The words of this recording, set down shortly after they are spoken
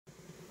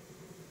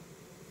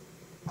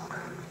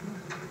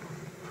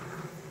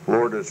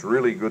Lord, it's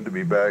really good to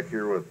be back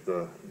here with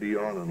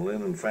Dion and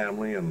Lynn and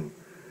family and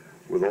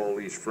with all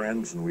these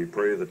friends, and we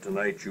pray that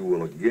tonight you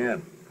will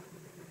again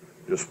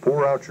just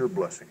pour out your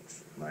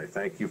blessings. And I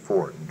thank you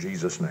for it in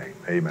Jesus' name.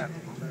 Amen.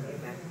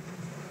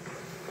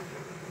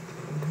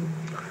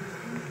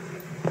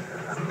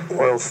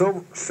 Well,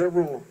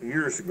 several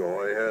years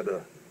ago I had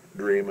a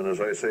dream, and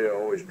as I say, I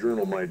always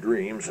journal my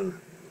dreams, and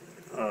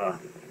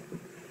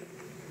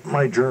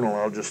my journal,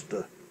 I'll just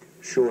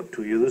show it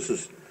to you. This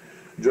is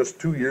just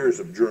 2 years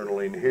of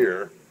journaling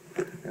here,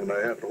 and I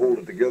have to hold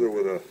it together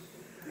with a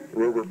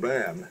rubber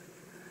band.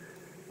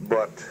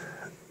 But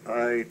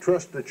I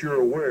trust that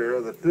you're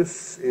aware that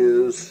this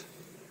is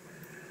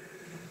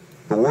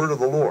the word of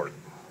the Lord.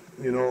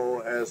 You know,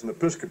 as an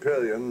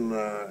Episcopalian,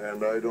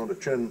 and I don't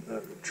attend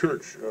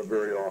church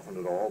very often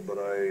at all, but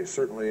I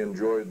certainly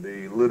enjoyed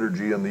the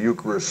liturgy and the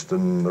Eucharist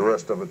and the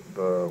rest of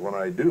it when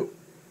I do.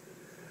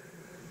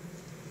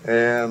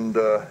 And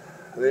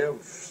they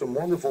have some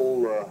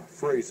wonderful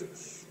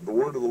phrases, the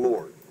word of the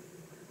Lord,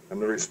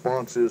 and the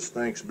response is,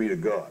 thanks be to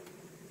God.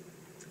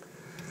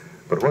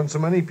 But when so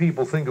many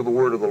people think of the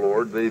word of the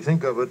Lord, they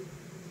think of it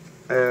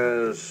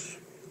as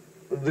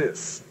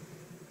this,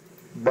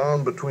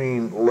 bound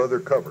between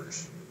leather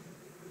covers,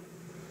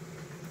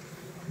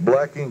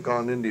 black ink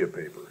on India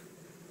paper.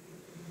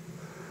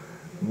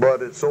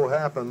 But it so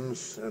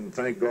happens, and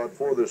thank God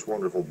for this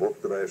wonderful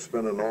book, that I've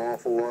spent an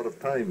awful lot of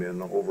time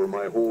in over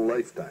my whole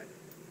lifetime.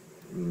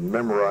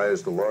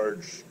 Memorized a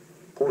large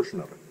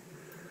portion of it.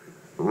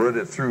 Read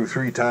it through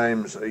 3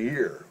 times a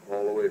year,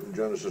 all the way from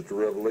Genesis to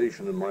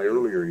Revelation in my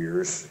earlier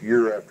years,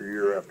 year after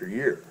year after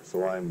year.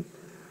 So I'm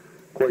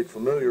quite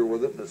familiar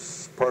with it.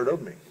 It's part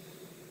of me.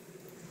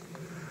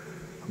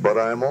 But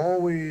I'm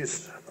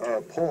always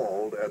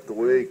appalled at the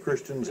way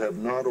Christians have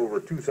not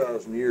over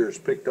 2,000 years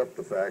picked up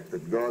the fact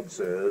that God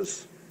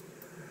says,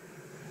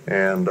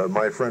 and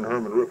my friend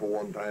Herman Riffle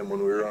one time when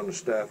we were on the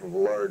staff of a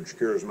large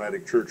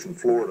charismatic church in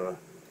Florida,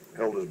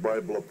 held his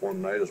Bible up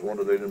one night. It's a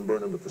wonder they didn't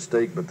burn him at the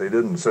stake, but they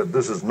didn't, said,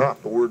 this is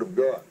not the Word of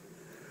God.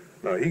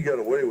 Now, he got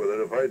away with it.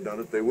 If I'd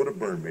done it, they would have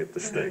burned me at the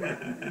stake.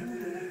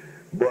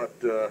 But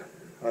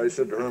I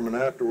said to Herman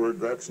afterward,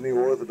 that's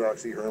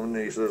neo-orthodoxy, Herman.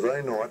 And he says, I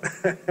know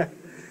it.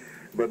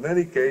 But in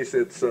any case,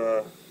 it's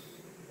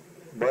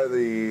by the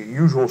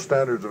usual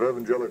standards of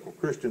evangelical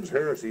Christians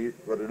heresy,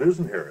 but it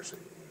isn't heresy.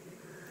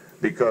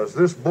 Because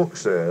this book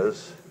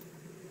says,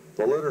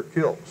 the letter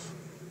kills.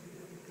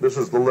 This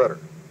is the letter.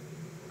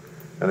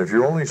 And if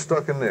you're only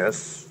stuck in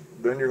this,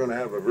 then you're going to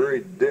have a very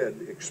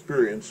dead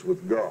experience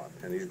with God.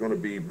 And he's going to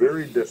be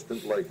very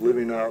distant, like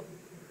living out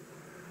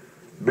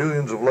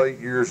billions of light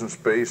years in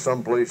space,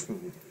 someplace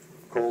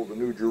called the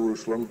New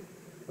Jerusalem,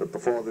 at the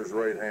Father's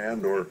right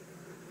hand, or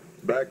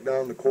back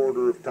down the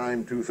corridor of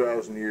time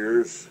 2,000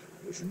 years.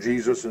 It's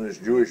Jesus and his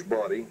Jewish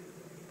body.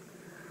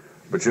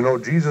 But you know,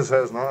 Jesus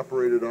hasn't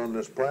operated on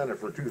this planet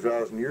for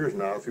 2,000 years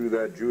now through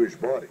that Jewish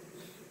body.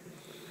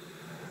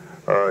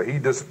 He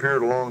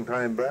disappeared a long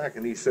time back,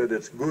 and he said,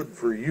 it's good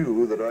for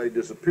you that I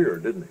disappear,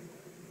 didn't he?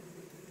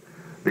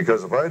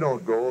 Because if I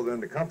don't go, then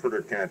the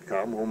Comforter can't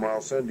come, whom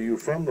I'll send to you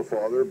from the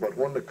Father. But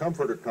when the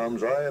Comforter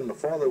comes, I and the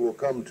Father will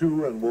come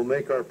too, and will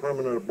make our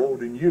permanent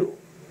abode in you.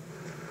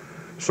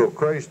 So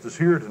Christ is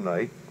here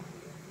tonight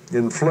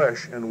in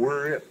flesh, and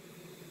we're it.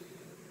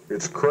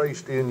 It's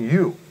Christ in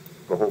you,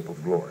 the hope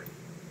of glory.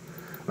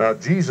 Now,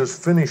 Jesus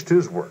finished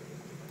his work.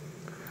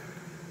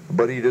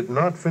 But he did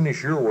not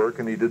finish your work,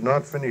 and he did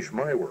not finish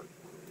my work.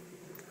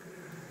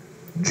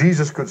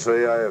 Jesus could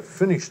say, I have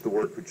finished the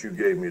work that you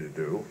gave me to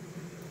do,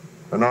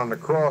 and on the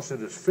cross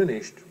it is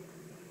finished,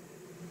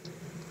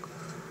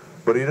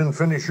 but he didn't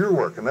finish your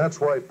work. And that's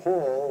why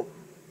Paul,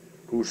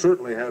 who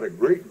certainly had a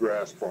great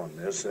grasp on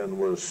this and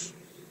was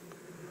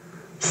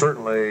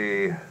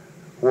certainly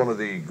one of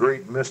the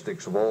great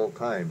mystics of all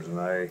times, and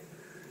I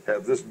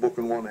have this book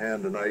in one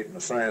hand tonight and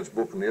a science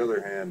book in the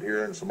other hand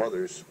here and some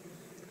others.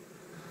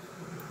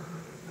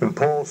 And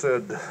Paul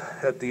said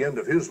at the end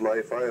of his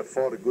life, I have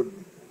fought a good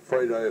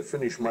fight, I have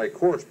finished my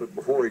course. But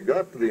before he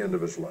got to the end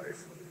of his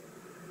life,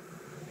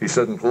 he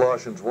said in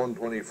Colossians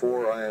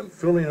 1:24, I am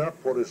filling up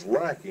what is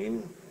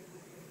lacking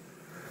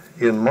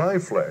in my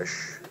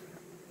flesh.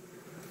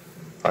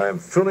 I am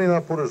filling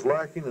up what is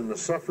lacking in the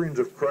sufferings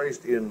of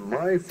Christ in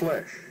my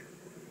flesh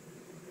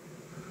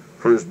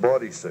for his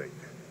body's sake.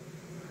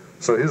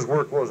 So his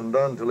work wasn't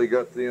done till he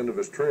got to the end of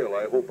his trail.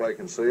 I hope I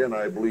can say, and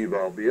I believe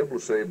I'll be able to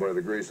say by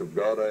the grace of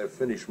God, I have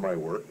finished my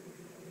work.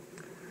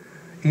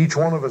 Each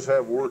one of us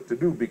have work to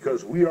do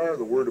because we are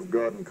the Word of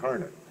God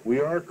incarnate. We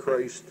are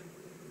Christ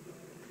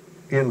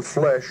in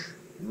flesh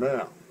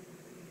now.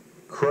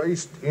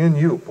 Christ in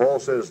you. Paul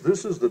says,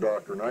 this is the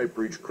doctrine I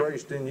preach,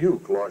 Christ in you,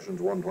 Colossians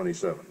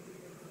 1:27.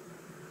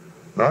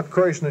 Not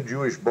Christ in a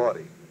Jewish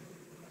body.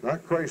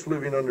 Not Christ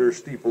living under a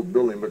steepled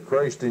building, but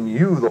Christ in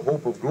you, the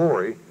hope of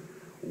glory,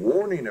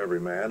 warning every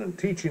man and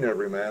teaching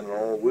every man in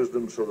all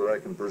wisdom, so that I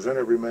can present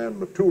every man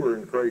mature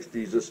in Christ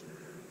Jesus,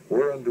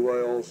 whereunto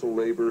I also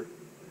labor,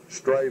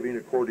 striving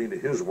according to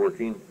his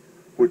working,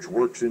 which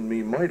works in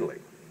me mightily.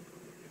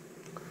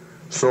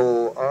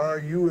 So are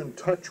you in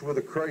touch with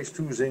the Christ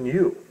who's in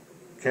you?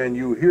 Can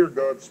you hear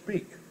God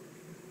speak?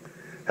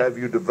 Have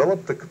you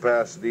developed the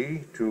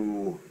capacity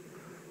to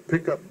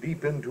pick up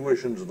deep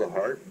intuitions of the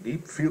heart,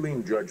 deep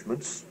feeling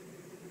judgments?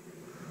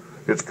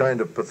 It's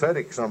kind of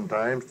pathetic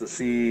sometimes to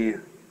see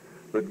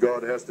that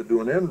God has to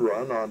do an end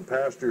run on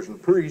pastors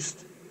and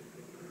priests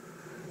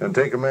and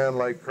take a man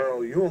like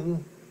Carl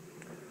Jung,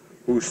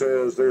 who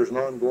says there's an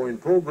ongoing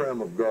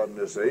program of God in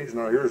this age.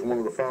 Now here's one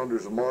of the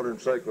founders of modern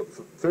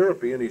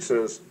psychotherapy, and he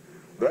says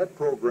that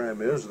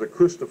program is the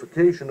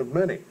Christification of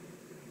many.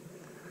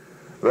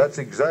 That's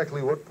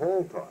exactly what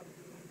Paul taught,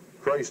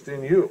 Christ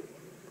in you.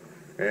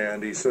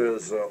 And he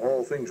says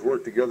all things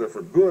work together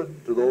for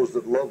good to those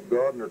that love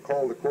God and are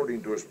called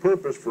according to his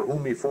purpose, for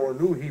whom he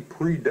foreknew he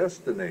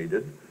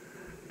predestinated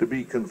to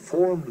be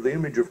conformed to the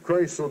image of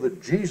Christ, so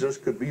that Jesus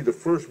could be the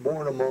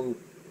firstborn among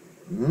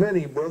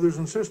many brothers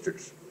and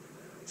sisters.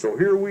 So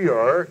here we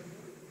are,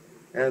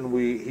 and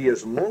he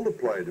has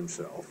multiplied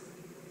himself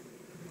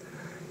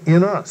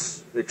in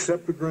us.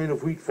 Except a grain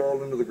of wheat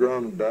fall into the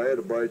ground and die, it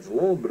abides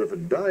alone, but if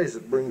it dies,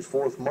 it brings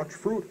forth much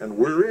fruit, and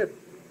we're it.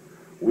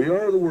 We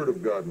are the Word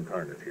of God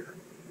incarnate here.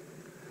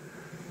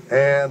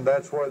 And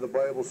that's why the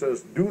Bible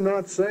says, do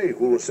not say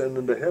who'll ascend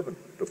into heaven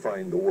to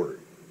find the Word,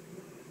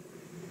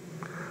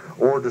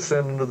 or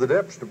descend into the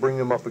depths to bring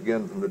him up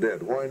again from the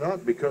dead. Why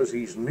not? Because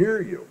he's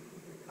near you.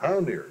 How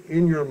near?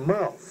 In your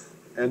mouth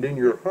and in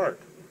your heart.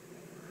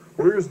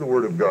 Where is the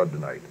Word of God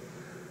tonight?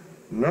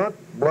 Not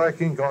black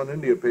ink on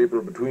India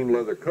paper between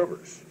leather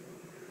covers.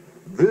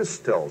 This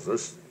tells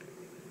us,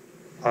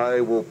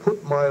 I will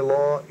put my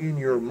law in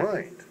your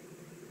mind,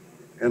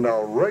 and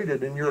I'll write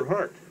it in your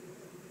heart.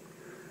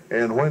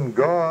 And when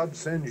God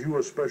sends you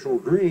a special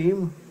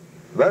dream,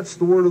 that's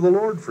the word of the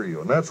Lord for you.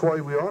 And that's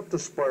why we ought to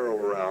spiral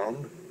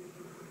around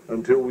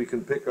until we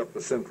can pick up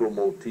the central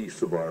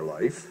motifs of our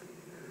life.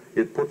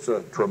 It puts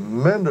a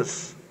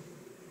tremendous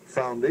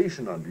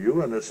foundation under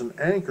you, and it's an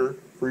anchor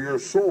for your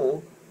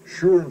soul,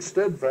 sure and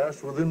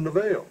steadfast within the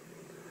veil.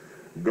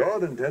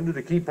 God intended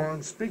to keep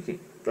on speaking.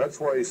 That's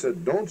why he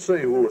said, don't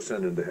say who will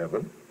ascend into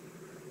heaven.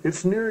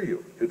 It's near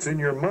you. It's in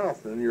your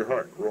mouth and in your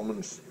heart.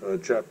 Romans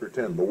chapter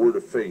 10, the word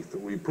of faith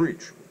that we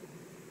preach.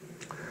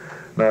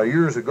 Now,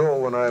 years ago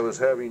when I was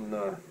having,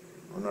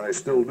 and I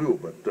still do,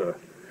 but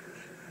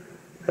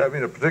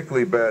having a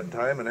particularly bad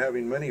time and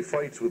having many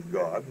fights with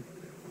God,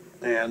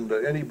 and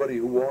anybody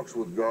who walks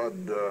with God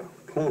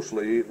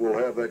closely will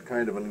have that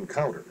kind of an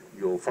encounter.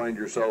 You'll find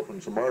yourself in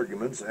some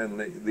arguments, and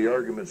the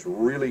arguments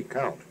really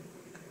count.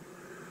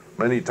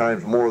 Many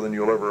times more than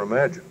you'll ever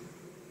imagine.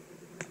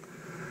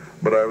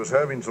 But I was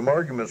having some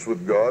arguments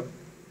with God,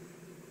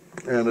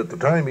 and at the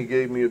time he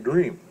gave me a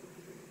dream.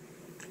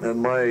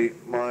 And my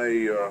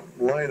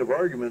line of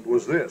argument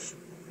was this.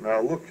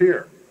 Now look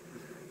here,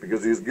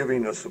 because he's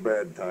giving us a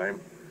bad time.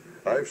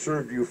 I've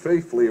served you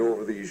faithfully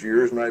over these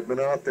years, and I've been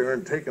out there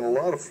and taken a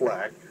lot of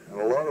flak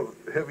and a lot of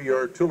heavy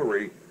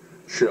artillery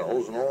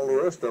shells and all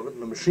the rest of it,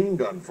 and the machine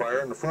gun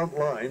fire in the front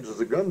lines as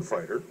a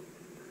gunfighter,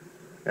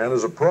 and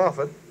as a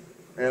prophet,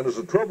 and as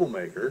a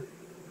troublemaker,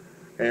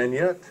 and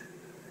yet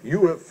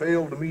you have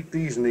failed to meet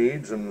these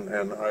needs,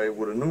 and I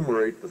would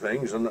enumerate the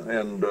things,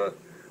 and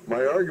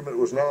my argument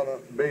was not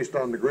based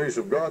on the grace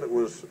of God. It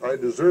was, I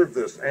deserve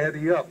this,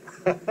 ante up.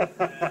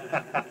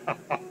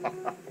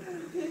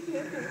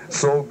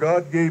 So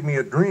God gave me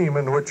a dream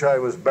in which I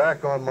was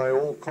back on my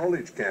old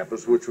college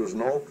campus, which was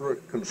an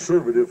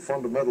ultra-conservative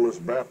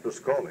fundamentalist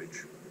Baptist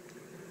college,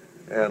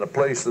 and a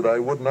place that I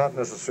would not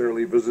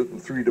necessarily visit in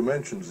 3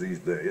 dimensions these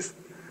days.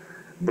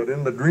 But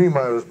in the dream,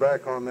 I was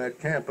back on that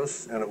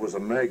campus, and it was a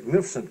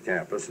magnificent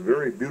campus,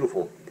 very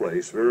beautiful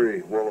place,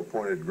 very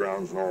well-appointed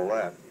grounds and all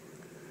that.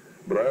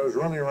 But I was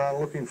running around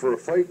looking for a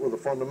fight with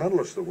the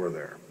fundamentalists that were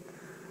there.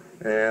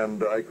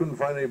 And I couldn't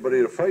find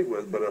anybody to fight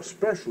with, but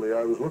especially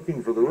I was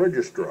looking for the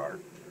registrar,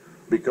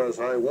 because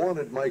I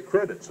wanted my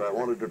credits. I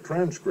wanted a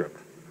transcript.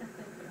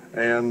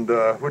 And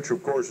which,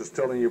 of course, is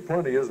telling you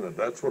plenty, isn't it?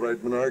 That's what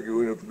I'd been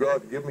arguing with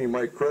God. Give me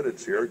my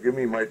credits here. Give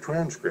me my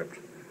transcript.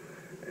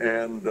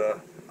 And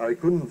I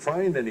couldn't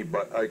find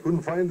anybody. I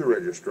couldn't find the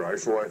registrar,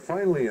 so I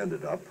finally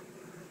ended up,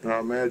 now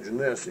imagine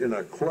this, in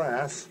a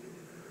class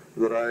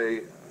that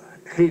I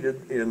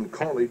hated in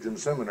college and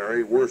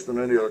seminary, worse than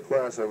any other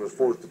class. I was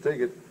forced to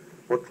take it.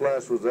 What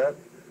class was that?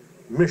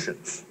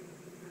 Missions.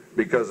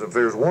 Because if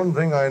there's one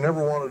thing I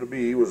never wanted to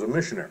be, was a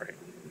missionary.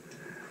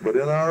 But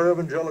in our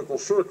evangelical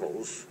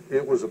circles,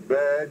 it was a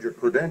badge, a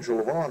credential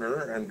of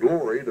honor and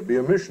glory to be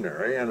a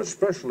missionary, and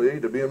especially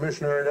to be a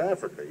missionary to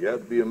Africa. You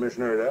had to be a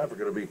missionary to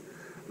Africa to be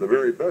the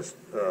very best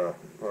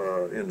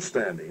in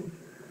standing.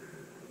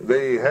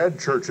 They had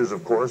churches,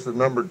 of course, that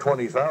numbered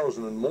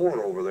 20,000 and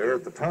more over there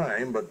at the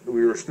time, but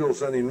we were still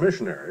sending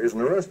missionaries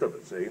and the rest of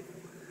it, see?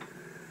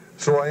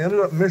 So I ended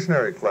up in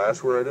missionary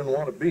class where I didn't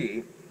want to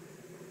be,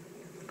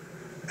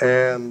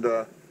 and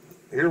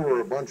here were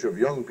a bunch of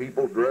young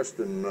people dressed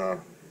in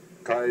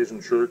ties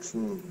and shirts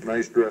and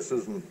nice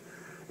dresses, and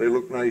they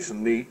looked nice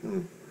and neat,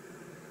 and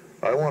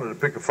I wanted to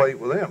pick a fight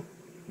with them.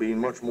 being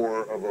much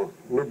more of a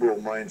liberal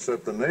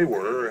mindset than they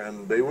were,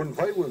 and they wouldn't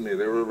fight with me.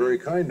 They were very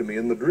kind to me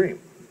in the dream.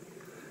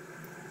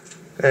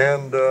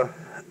 And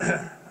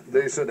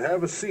they said,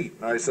 have a seat.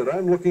 And I said,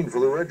 I'm looking for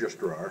the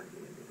registrar,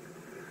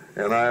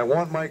 and I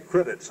want my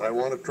credits. I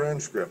want a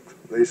transcript.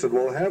 They said,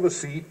 well, have a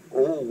seat.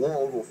 Old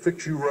Walt will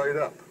fix you right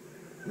up.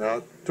 Now,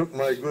 it took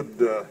my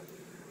good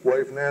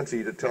wife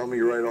Nancy to tell me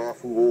right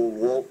off who old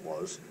Walt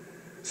was,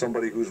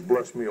 somebody who's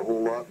blessed me a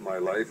whole lot in my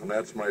life, and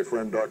that's my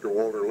friend Dr.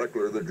 Walter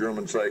Leckler, the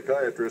German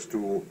psychiatrist,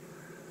 who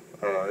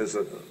is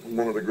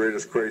one of the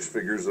greatest Christ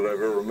figures that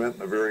I've ever met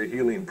and a very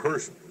healing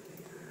person.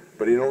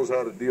 But he knows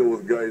how to deal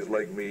with guys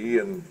like me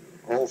and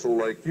also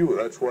like you.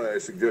 That's why I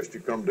suggest you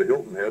come to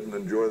Hilton Head and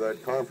enjoy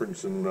that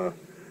conference in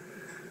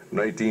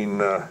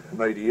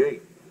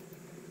 1998.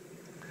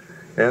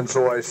 And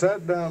so I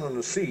sat down in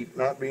a seat,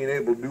 not being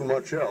able to do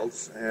much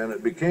else, and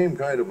it became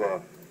kind of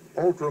a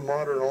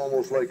ultra-modern,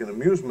 almost like an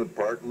amusement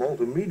park,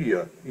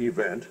 multimedia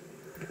event.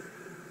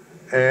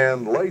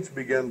 And lights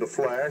began to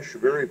flash,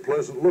 very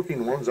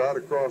pleasant-looking ones, out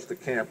across the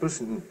campus,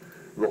 and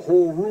the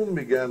whole room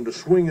began to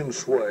swing and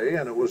sway,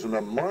 and it was in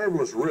a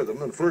marvelous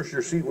rhythm. And first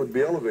your seat would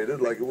be elevated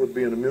like it would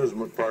be an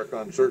amusement park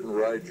on certain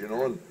rides, you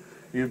know, and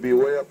you'd be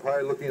way up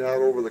high looking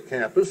out over the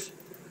campus.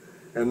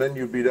 And then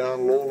you'd be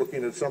down low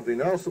looking at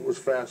something else that was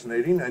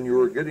fascinating, and you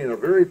were getting a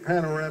very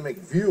panoramic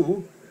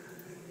view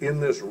in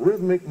this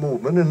rhythmic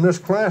movement in this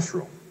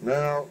classroom.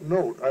 Now,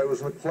 note, I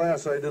was in a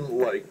class I didn't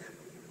like.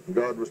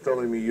 God was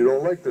telling me, you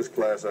don't like this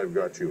class I've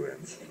got you in.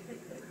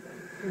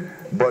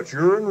 But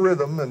you're in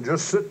rhythm, and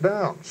just sit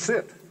down.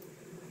 Sit.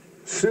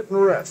 Sit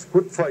and rest.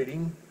 Quit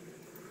fighting.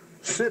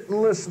 Sit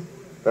and listen.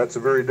 That's a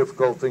very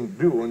difficult thing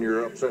to do when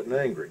you're upset and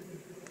angry.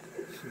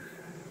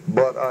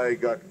 But I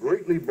got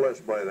greatly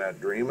blessed by that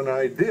dream, and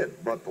I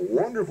did. But the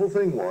wonderful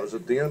thing was,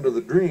 at the end of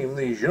the dream,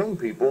 these young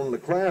people in the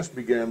class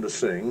began to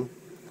sing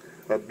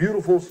a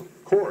beautiful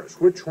chorus,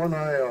 which when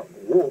I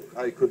woke,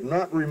 I could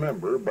not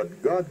remember,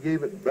 but God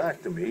gave it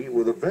back to me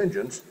with a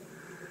vengeance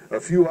a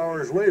few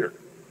hours later.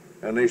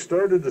 And they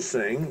started to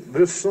sing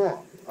this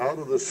song, out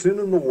of the sin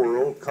in the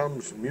world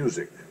comes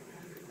music,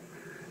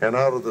 and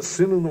out of the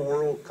sin in the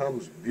world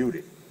comes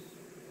beauty.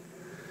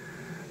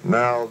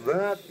 Now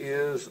that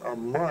is a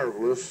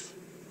marvelous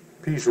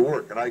piece of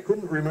work, and I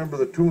couldn't remember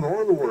the tune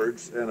or the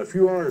words, and a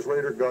few hours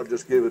later God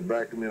just gave it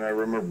back to me, and I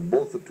remember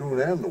both the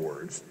tune and the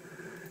words,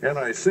 and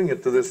I sing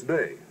it to this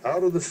day.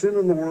 Out of the sin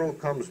in the world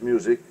comes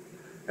music,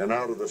 and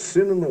out of the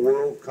sin in the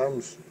world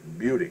comes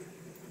beauty.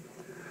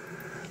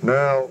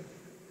 Now,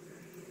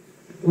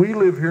 we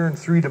live here in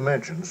 3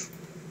 dimensions,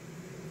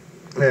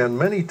 and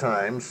many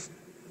times,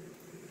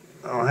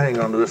 I'll hang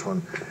on to this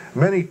one,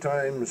 many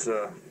times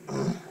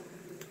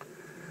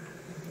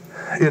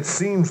it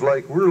seems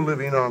like we're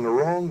living on the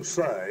wrong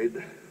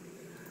side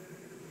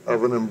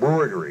of an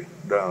embroidery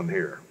down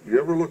here. You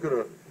ever look at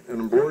an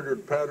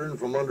embroidered pattern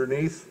from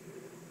underneath?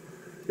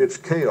 It's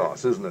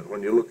chaos, isn't it,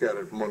 when you look at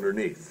it from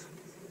underneath?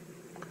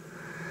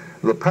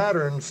 The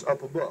pattern's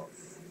up above,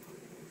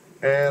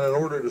 and in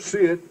order to see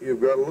it,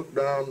 you've got to look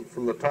down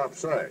from the top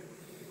side.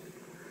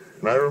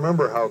 And I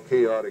remember how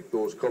chaotic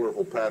those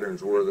colorful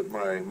patterns were that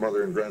my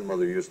mother and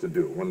grandmother used to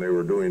do when they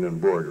were doing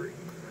embroidery.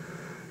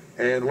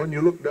 And when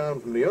you look down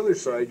from the other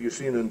side, you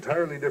see an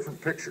entirely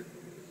different picture.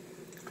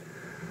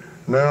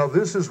 Now,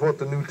 this is what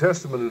the New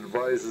Testament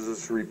advises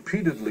us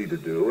repeatedly to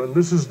do, and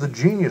this is the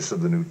genius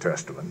of the New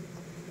Testament.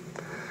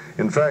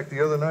 In fact, the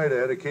other night I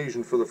had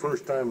occasion for the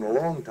first time in a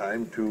long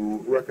time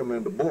to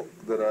recommend a book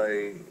that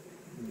I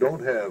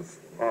don't have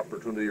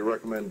opportunity to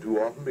recommend too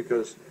often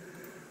because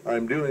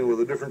I'm dealing with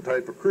a different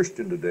type of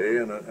Christian today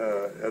and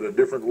at a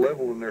different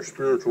level in their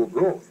spiritual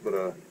growth. But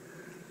a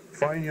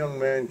fine young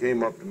man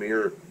came up to me,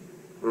 or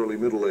early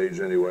middle age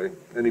anyway,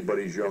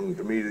 anybody's young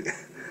to me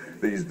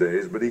these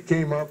days, but he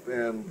came up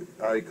and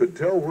I could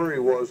tell where he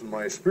was in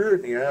my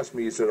spirit, and he asked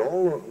me, he said,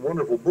 all the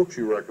wonderful books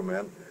you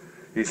recommend,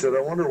 he said,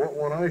 I wonder what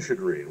one I should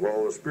read.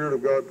 Well, the Spirit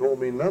of God told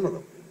me none of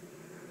them.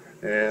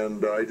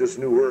 And I just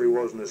knew where he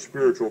was in his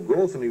spiritual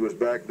growth, and he was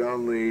back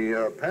down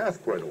the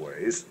path quite a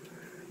ways.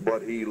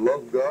 But he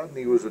loved God, and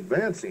he was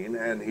advancing,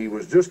 and he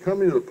was just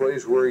coming to the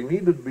place where he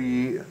needed to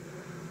be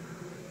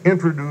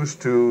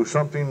introduced to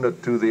something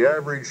that to the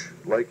average,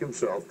 like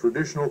himself,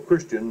 traditional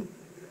Christian,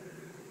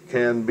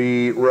 can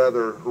be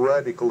rather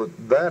radical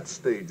at that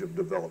stage of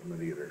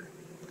development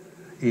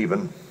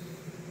even.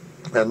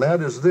 And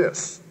that is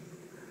this,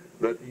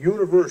 that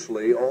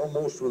universally,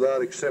 almost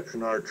without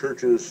exception, our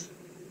churches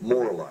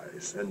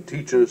moralize and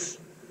teach us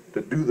to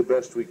do the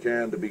best we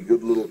can to be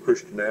good little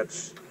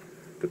Christianettes,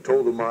 to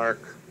toe the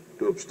mark,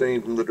 to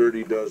abstain from the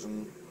dirty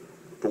dozen,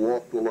 to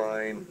walk the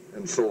line,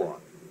 and so on,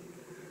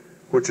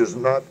 which is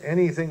not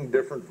anything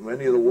different from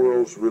any of the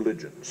world's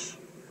religions.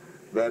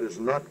 That is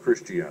not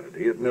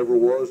Christianity. It never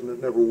was and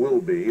it never will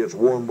be. It's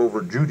warmed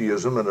over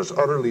Judaism and is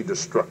utterly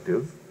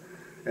destructive.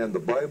 And the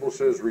Bible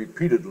says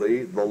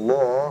repeatedly, the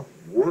law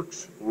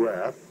works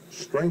wrath,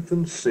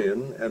 strengthens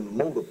sin, and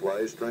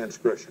multiplies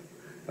transgression.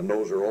 And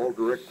those are all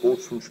direct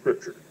quotes from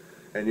Scripture.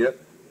 And yet,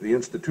 the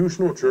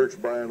institutional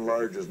church, by and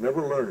large, has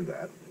never learned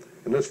that.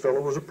 And this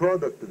fellow was a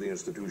product of the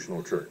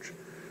institutional church.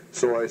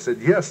 So I said,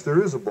 yes,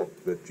 there is a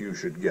book that you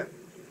should get.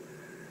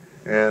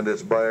 And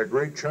it's by a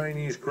great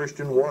Chinese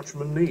Christian,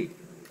 Watchman Nee.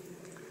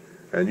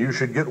 And you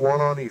should get one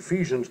on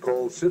Ephesians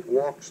called Sit,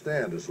 Walk,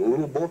 Stand. It's a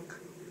little book,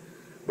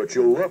 but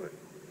you'll love it,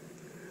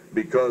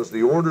 because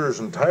the order is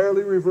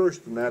entirely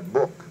reversed in that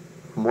book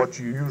from what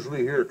you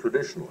usually hear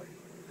traditionally.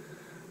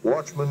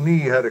 Watchman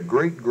Nee had a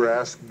great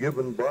grasp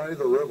given by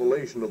the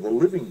revelation of the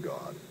living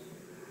God,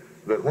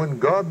 that when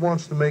God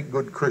wants to make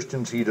good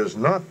Christians, he does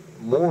not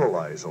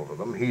moralize over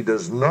them. He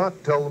does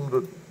not tell them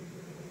to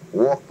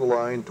walk the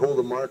line, toe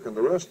the mark, and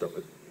the rest of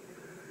it.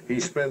 He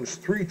spends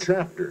 3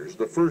 chapters,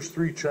 the first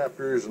 3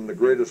 chapters in the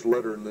greatest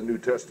letter in the New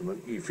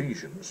Testament,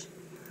 Ephesians,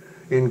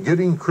 in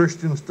getting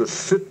Christians to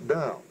sit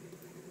down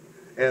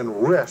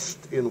and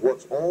rest in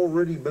what's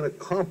already been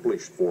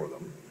accomplished for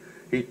them.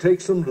 He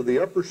takes them to the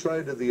upper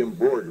side of the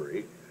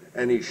embroidery,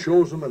 and he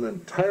shows them an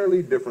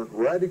entirely different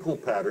radical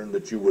pattern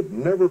that you would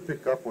never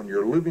pick up when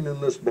you're living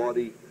in this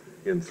body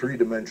in 3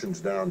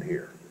 dimensions down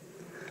here.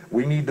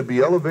 We need to be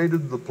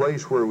elevated to the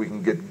place where we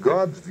can get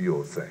God's view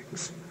of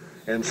things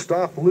and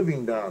stop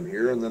living down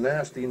here in the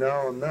nasty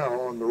now and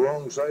now on the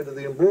wrong side of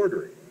the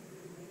embroidery.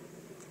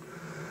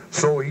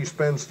 So he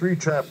spends 3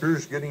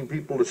 chapters getting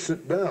people to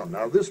sit down.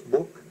 Now this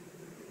book,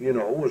 you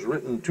know, was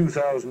written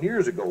 2,000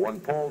 years ago when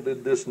Paul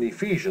did this in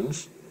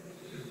Ephesians.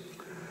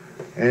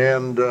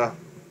 And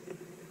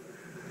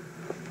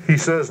he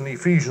says in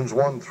Ephesians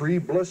 1:3,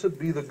 "Blessed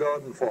be the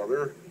God and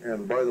Father,"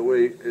 and by the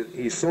way,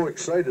 he's so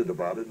excited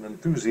about it and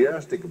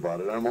enthusiastic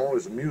about it, I'm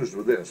always amused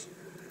with this.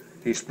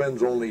 He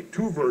spends only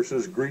 2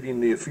 verses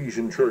greeting the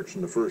Ephesian church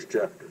in the first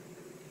chapter.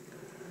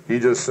 He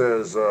just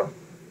says,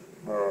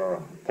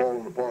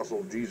 Paul, an apostle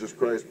of Jesus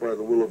Christ by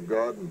the will of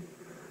God, and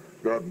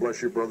God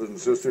bless you, brothers and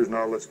sisters.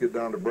 Now let's get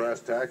down to brass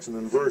tacks. And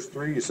in verse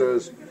 3 he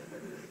says,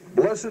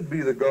 "Blessed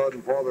be the God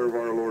and Father of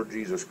our Lord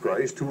Jesus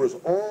Christ, who has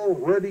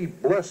already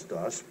blessed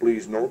us."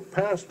 Please note,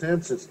 past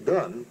tense, it's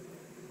done.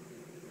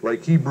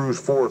 Like Hebrews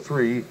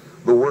 4:3,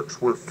 the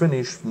works were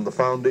finished from the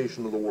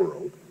foundation of the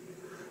world.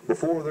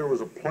 Before there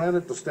was a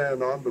planet to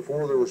stand on,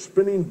 before there were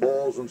spinning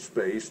balls in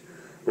space,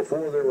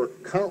 before there were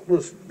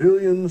countless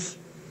billions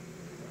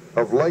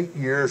of light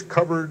years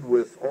covered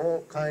with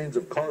all kinds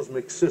of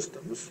cosmic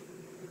systems,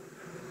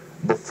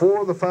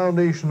 before the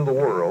foundation of the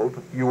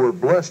world, you were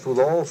blessed with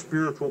all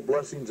spiritual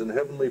blessings in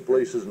heavenly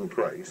places in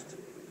Christ,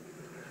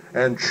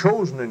 and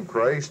chosen in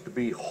Christ to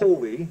be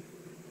holy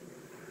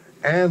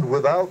and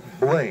without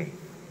blame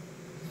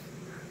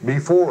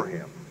before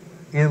him.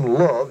 In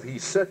love, he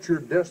set your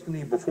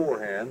destiny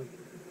beforehand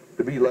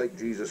to be like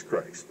Jesus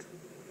Christ.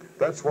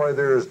 That's why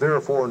there is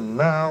therefore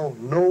now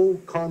no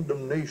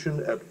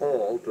condemnation at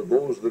all to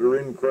those that are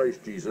in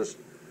Christ Jesus,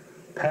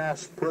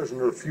 past,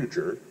 present, or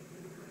future.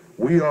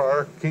 We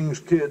are King's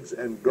kids,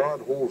 and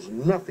God holds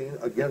nothing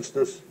against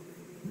us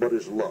but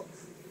his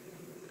love.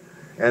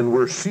 And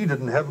we're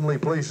seated in heavenly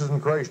places in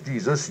Christ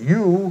Jesus.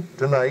 You,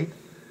 tonight,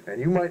 and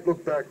you might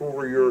look back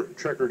over your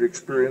checkered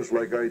experience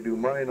like I do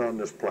mine on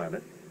this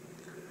planet,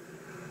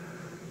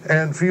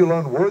 and feel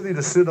unworthy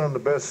to sit on the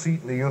best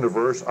seat in the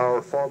universe,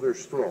 our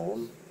Father's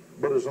throne.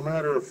 But as a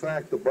matter of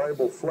fact, the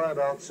Bible flat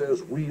out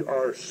says we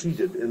are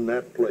seated in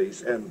that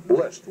place and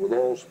blessed with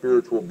all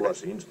spiritual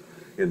blessings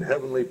in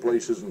heavenly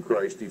places in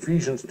Christ.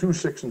 Ephesians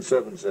 2:6 and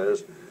 7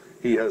 says,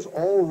 he has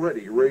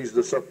already raised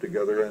us up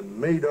together and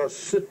made us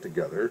sit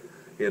together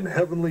in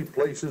heavenly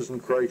places in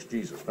Christ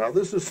Jesus. Now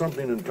this is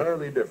something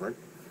entirely different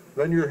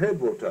than your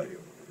head will tell you.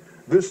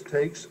 This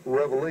takes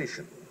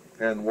revelation,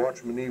 and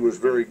Watchman Nee was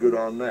very good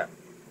on that.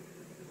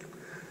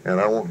 And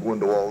I won't go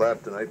into all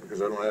that tonight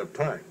because I don't have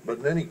time. But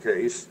in any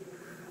case,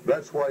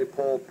 that's why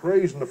Paul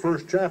prays in the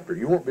first chapter.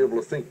 You won't be able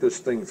to think this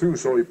thing through,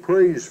 so he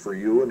prays for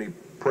you and he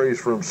prays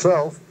for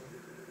himself.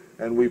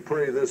 And we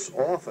pray this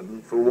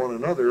often for one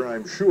another,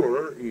 I'm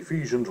sure.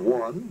 Ephesians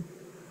 1,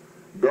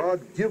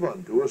 God give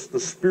unto us the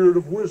spirit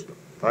of wisdom.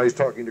 Now he's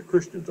talking to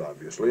Christians,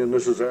 obviously, and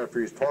this is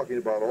after he's talking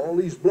about all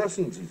these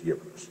blessings he's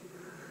given us.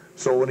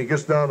 So when he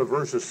gets down to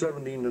verses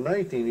 17 to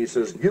 19, he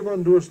says, give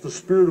unto us the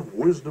spirit of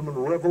wisdom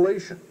and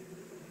revelation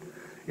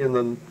in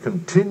the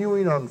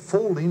continuing,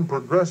 unfolding,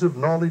 progressive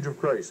knowledge of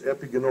Christ,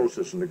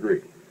 epigenosis in the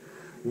Greek.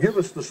 Give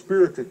us the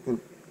spirit to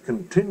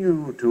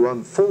continue to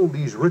unfold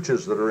these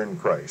riches that are in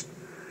Christ.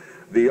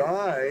 The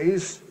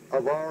eyes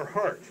of our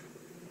heart.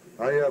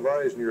 I have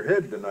eyes in your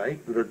head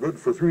tonight that are good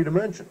for 3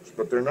 dimensions,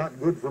 but they're not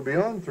good for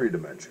beyond 3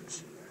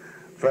 dimensions.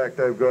 In fact,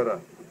 I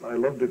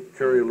love to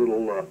carry a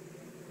little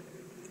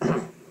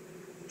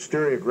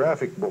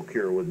stereographic book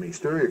here with me,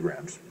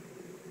 stereograms.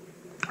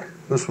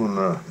 This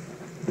one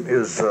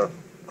is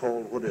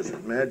called, what is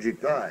it,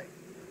 Magic Eye.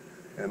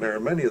 And there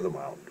are many of them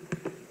out.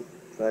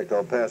 In fact,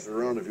 I'll pass it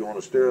around if you want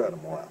to stare at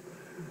them a while.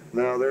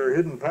 Now, there are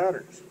hidden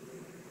patterns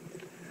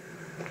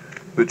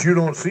that you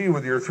don't see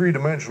with your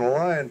 3-dimensional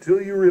eye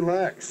until you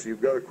relax. You've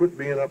got to quit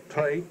being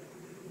uptight.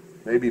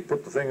 Maybe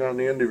put the thing on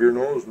the end of your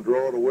nose and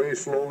draw it away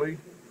slowly,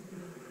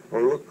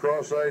 or look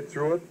cross-eyed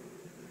through it.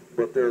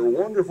 But there are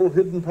wonderful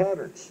hidden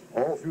patterns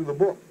all through the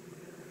book.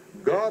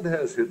 God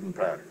has hidden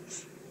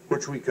patterns.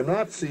 which we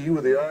cannot see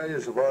with the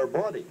eyes of our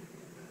body,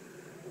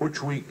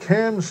 which we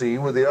can see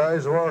with the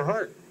eyes of our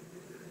heart.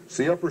 It's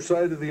the upper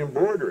side of the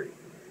embroidery.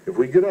 If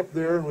we get up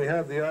there and we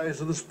have the eyes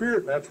of the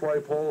Spirit, that's why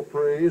Paul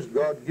prays,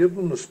 God give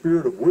them the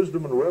spirit of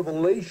wisdom and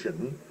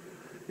revelation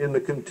in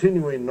the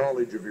continuing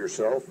knowledge of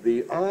yourself,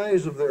 the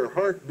eyes of their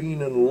heart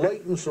being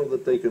enlightened so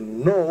that they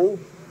can know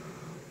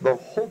the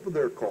hope of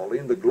their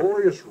calling, the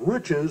glorious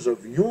riches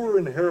of your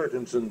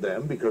inheritance in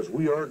them, because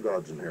we are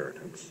God's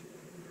inheritance.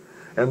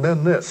 And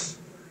then this,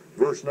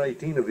 verse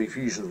 19 of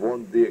Ephesians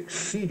 1, the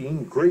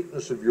exceeding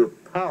greatness of your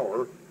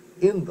power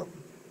in them,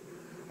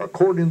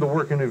 according to the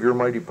working of your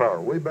mighty power.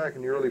 Way back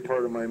in the early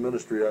part of my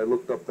ministry, I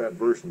looked up that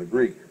verse in the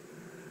Greek.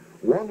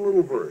 One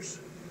little verse,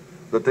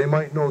 that they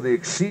might know the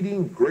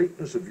exceeding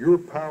greatness of your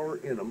power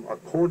in them,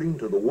 according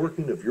to the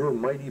working of your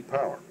mighty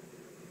power.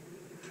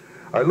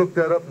 I looked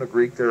that up in the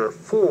Greek. There are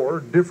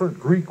 4 different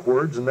Greek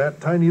words in that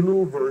tiny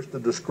little verse to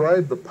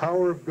describe the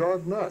power of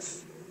God in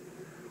us.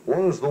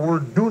 One is the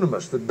word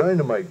dunamis, that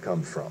dynamite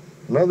comes from.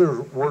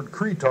 Another word,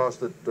 kritos,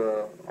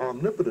 that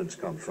omnipotence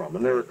comes from.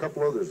 And there are a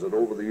couple others that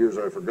over the years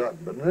I've forgotten.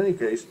 But in any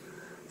case,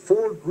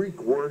 4 Greek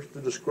words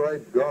to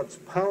describe God's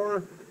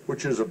power,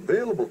 which is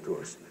available to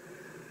us.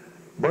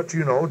 But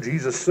you know,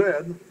 Jesus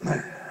said,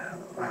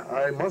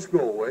 I must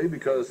go away,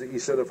 because he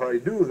said, if I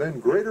do, then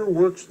greater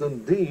works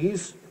than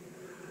these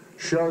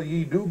shall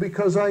ye do,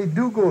 because I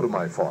do go to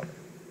my Father.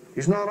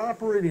 He's not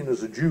operating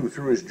as a Jew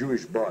through his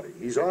Jewish body.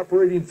 He's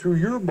operating through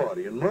your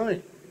body and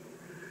mine.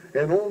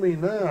 And only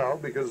now,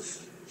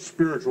 because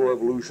spiritual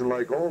evolution,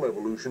 like all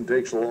evolution,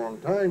 takes a long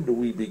time, do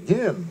we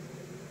begin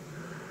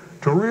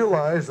to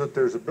realize that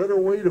there's a better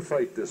way to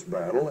fight this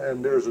battle,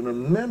 and there's an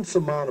immense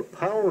amount of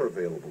power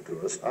available to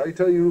us. I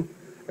tell you,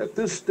 at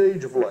this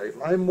stage of life,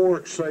 I'm more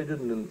excited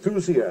and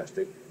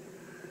enthusiastic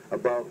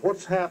about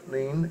what's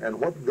happening and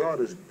what God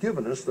has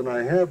given us than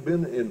I have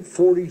been in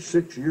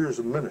 46 years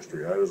of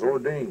ministry. I was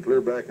ordained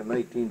clear back in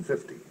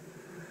 1950.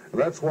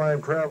 And that's why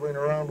I'm traveling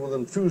around with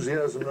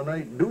enthusiasm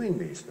tonight doing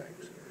these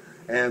things.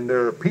 And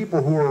there are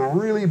people who are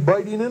really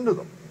biting into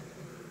them.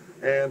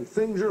 And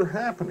things are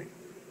happening.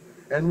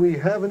 And we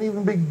haven't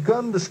even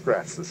begun to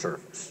scratch the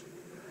surface.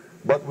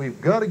 But we've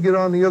got to get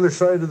on the other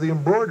side of the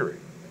embroidery.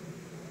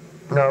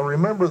 Now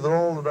remember that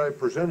all that I've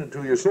presented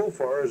to you so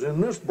far is in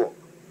this book.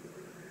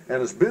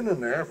 And it's been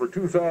in there for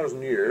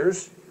 2,000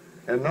 years.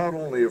 And not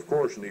only, of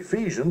course, in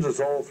Ephesians, it's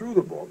all through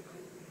the book.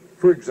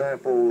 For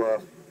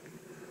example,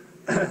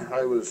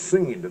 I was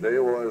singing today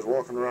while I was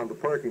walking around the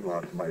parking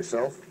lot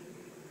myself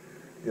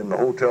in the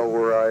hotel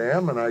where I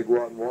am, and I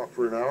go out and walk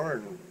for an hour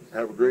and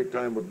have a great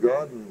time with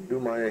God and do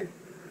my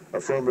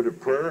affirmative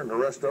prayer and the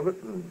rest of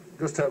it, and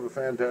just have a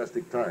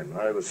fantastic time.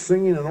 I was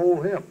singing an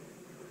old hymn,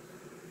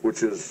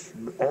 which has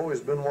always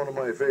been one of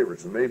my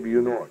favorites, and maybe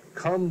you know it.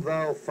 Come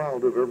thou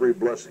fount of every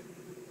blessing,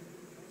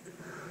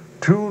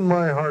 tune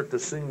my heart to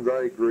sing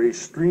thy grace,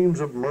 streams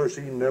of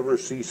mercy never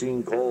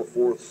ceasing call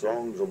forth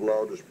songs of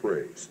loudest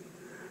praise.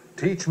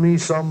 Teach me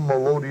some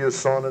melodious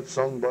sonnet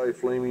sung by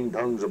flaming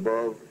tongues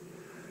above.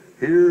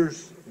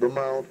 Here's the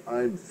mount,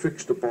 I'm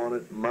fixed upon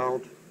it,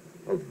 mount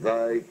of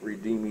thy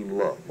redeeming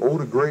love. Oh,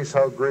 to grace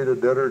how great a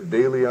debtor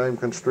daily I'm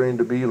constrained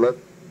to be. Let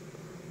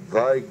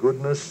thy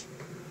goodness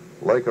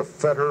like a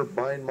fetter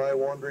bind my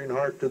wandering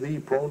heart to thee.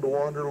 Prone to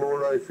wander,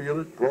 Lord, I feel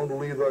it. Prone to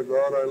leave thy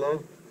God I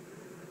love.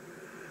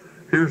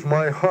 Here's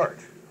my heart.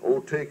 Oh,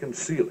 take and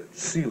seal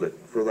it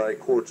for thy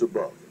courts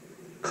above.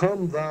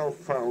 Come thou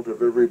fount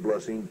of every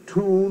blessing,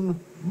 tune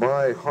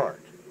my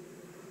heart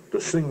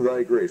to sing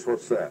thy grace.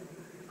 What's that?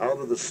 Out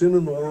of the sin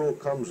in the world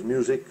comes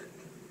music.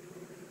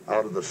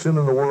 Out of the sin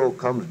in the world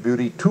comes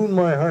beauty. Tune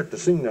my heart to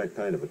sing that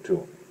kind of a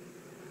tune.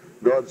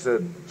 God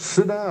said,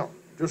 sit down.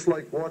 Just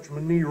like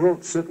Watchman Nee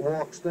wrote, sit,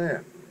 walk,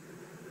 stand.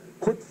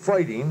 Quit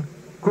fighting.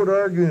 Quit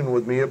arguing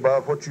with me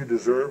about what you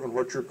deserve and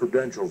what your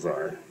credentials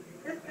are.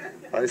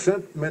 I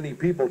sent many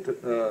people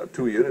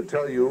to you to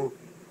tell you,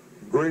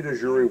 great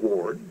is your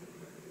reward.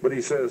 But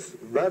he says,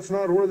 that's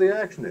not where the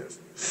action is.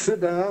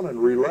 Sit down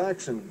and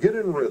relax and get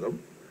in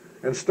rhythm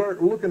and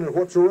start looking at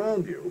what's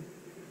around you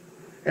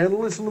and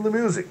listen to the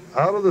music.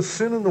 Out of the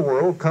sin in the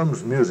world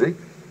comes music.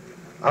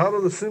 Out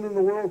of the sin in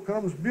the world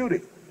comes beauty.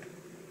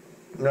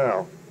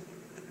 Now,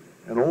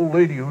 an old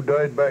lady who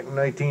died back in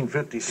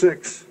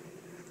 1956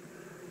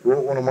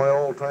 wrote one of my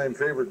all-time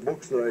favorite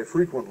books that I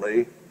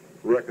frequently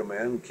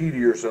recommend, Key to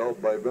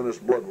Yourself by Venice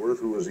Bloodworth,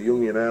 who was a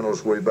Jungian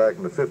analyst way back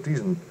in the 50s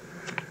and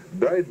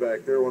died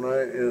back there when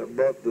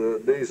about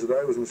the days that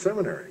I was in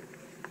seminary.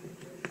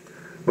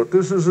 But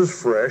this is as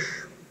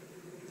fresh,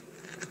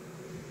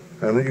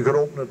 and you could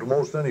open it to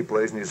most any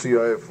place, and you see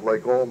I have,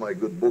 like all my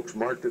good books,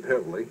 marked it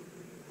heavily.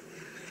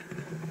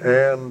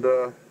 And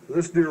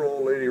this dear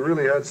old lady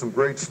really had some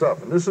great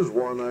stuff. And this is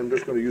one, I'm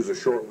just going to use a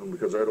short one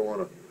because I don't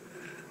want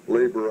to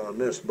labor on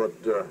this, but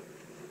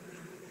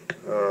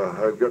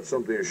I've got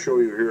something to show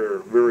you here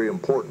very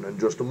important in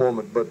just a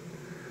moment. But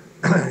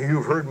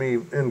you've heard me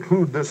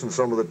include this in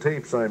some of the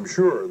tapes, I'm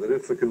sure, that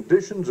if the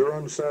conditions are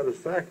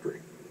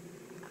unsatisfactory,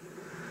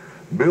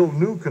 build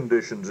new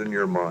conditions in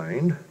your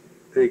mind,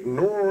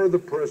 ignore the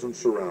present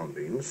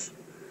surroundings,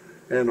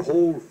 and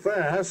hold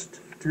fast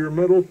to your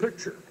mental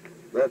picture.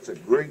 That's a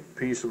great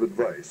piece of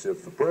advice.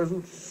 If the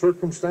present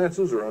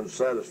circumstances are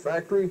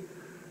unsatisfactory,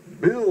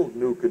 build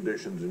new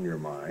conditions in your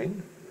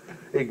mind.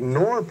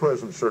 Ignore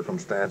present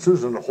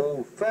circumstances and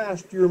hold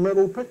fast to your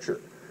mental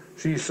picture.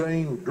 She's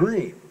saying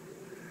dream.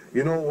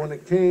 You know, when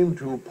it came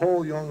to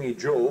Paul Young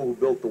Joe, who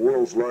built the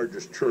world's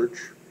largest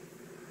church,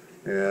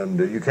 and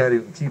you can't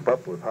even keep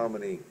up with how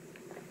many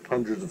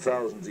hundreds of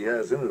thousands he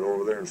has in it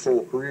over there in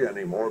Seoul, Korea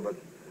anymore, but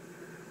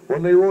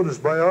when they wrote his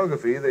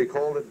biography, they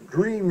called it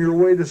Dream Your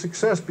Way to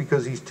Success,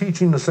 because he's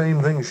teaching the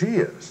same thing she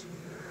is.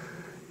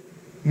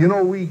 You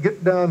know, we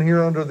get down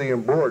here under the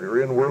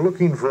embroidery and we're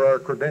looking for our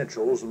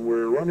credentials and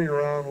we're running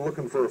around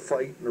looking for a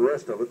fight and the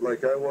rest of it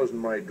like I was in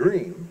my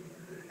dream,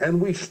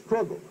 and we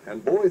struggle.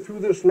 And boy, through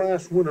this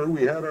last winter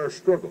we had our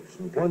struggles,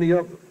 and plenty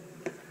of them.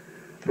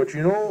 But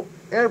you know,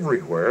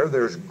 everywhere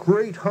there's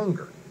great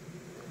hunger,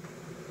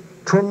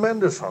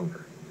 tremendous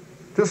hunger,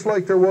 just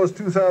like there was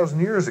 2,000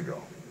 years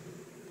ago.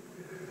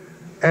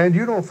 And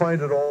you don't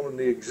find it all in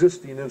the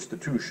existing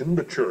institution,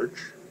 the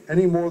church,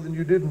 any more than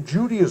you did in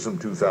Judaism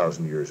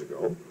 2,000 years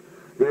ago.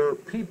 There are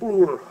people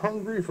who are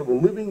hungry for the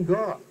living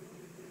God.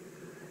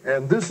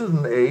 And this is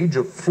an age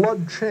of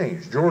flood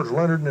change. George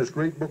Leonard in his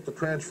great book, The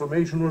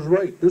Transformation, was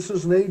right. This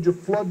is an age of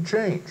flood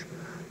change.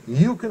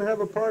 You can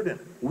have a part in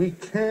it. We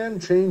can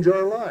change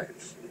our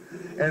lives.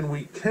 And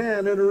we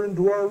can enter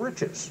into our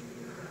riches.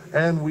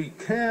 And we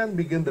can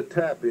begin to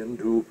tap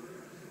into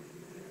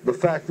the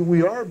fact that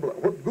we are blessed.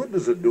 What good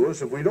does it do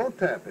us if we don't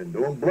tap into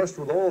them, blessed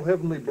with all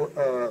heavenly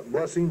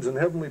blessings and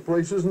heavenly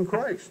places in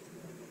Christ?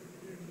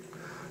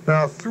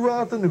 Now,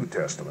 throughout the New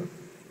Testament,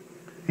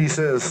 he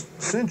says,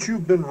 since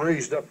you've been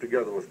raised up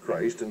together with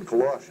Christ in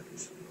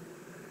Colossians,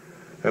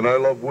 and I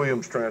love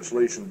William's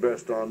translation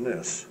best on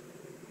this.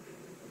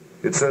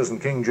 It says in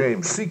King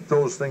James, seek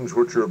those things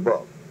which are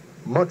above.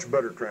 Much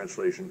better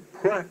translation,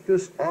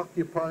 practice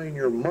occupying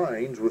your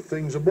minds with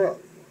things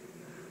above,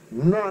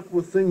 not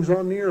with things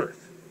on the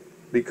earth.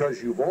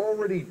 Because you've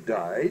already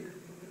died,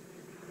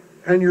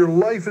 and your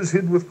life is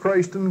hid with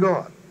Christ in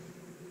God.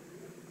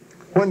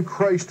 When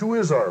Christ, who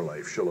is our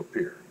life, shall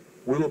appear,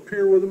 we'll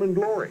appear with him in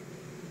glory.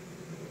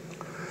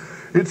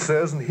 It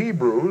says in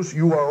Hebrews,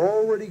 you are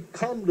already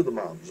come to the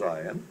Mount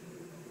Zion,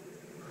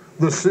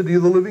 the city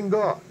of the living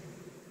God.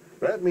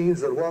 That means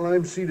that while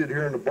I'm seated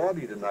here in the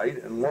body tonight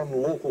in one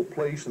local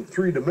place in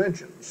 3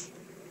 dimensions,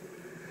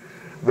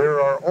 there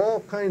are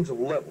all kinds of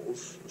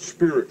levels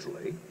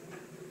spiritually,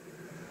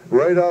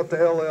 right out to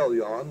El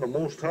Elyon, the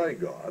Most High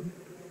God,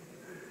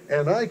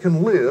 and I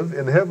can live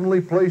in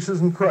heavenly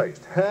places in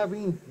Christ,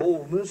 having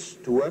boldness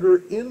to enter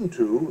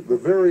into the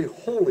very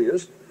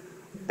holiest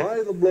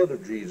by the blood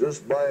of Jesus,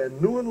 by a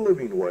new and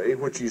living way,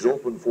 which he's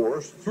opened for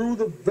us, through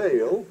the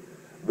veil,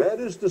 that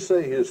is to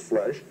say his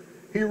flesh.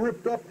 He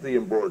ripped up the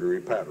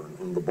embroidery pattern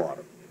from the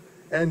bottom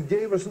and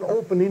gave us an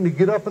opening to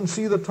get up and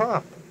see the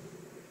top.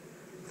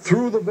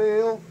 Through the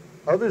veil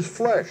of his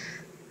flesh,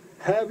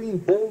 having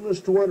boldness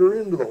to enter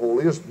into the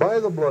holiest by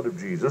the blood of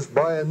Jesus,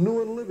 by a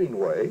new and living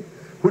way,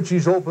 which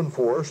he's opened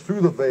for us through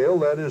the veil,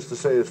 that is to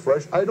say his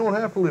flesh. I don't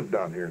have to live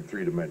down here in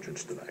 3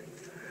 dimensions tonight.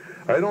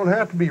 I don't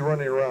have to be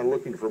running around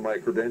looking for my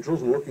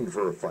credentials and looking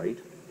for a fight.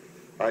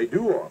 I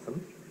do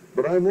often,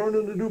 but I'm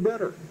learning to do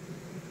better.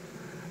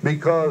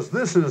 Because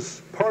this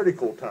is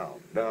particle town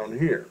down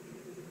here.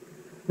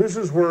 This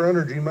is where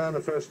energy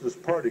manifests as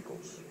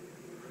particles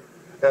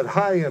at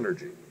high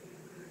energy,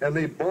 and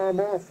they bomb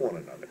off one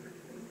another.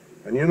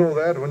 And you know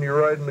that when you're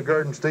riding the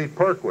Garden State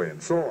Parkway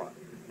and so on,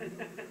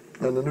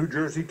 and the New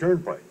Jersey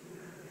Turnpike.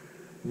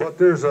 But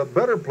there's a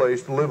better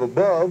place to live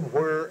above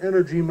where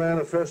energy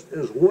manifests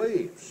as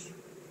waves.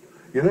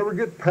 You never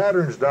get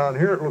patterns down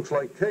here, it looks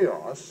like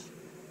chaos.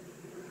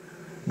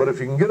 But if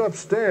you can get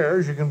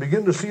upstairs, you can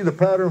begin to see the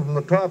pattern from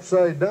the top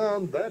side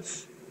down.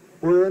 That's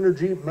where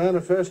energy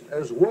manifests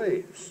as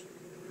waves.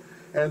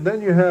 And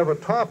then you have a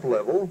top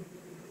level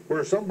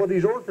where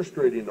somebody's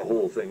orchestrating the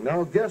whole thing.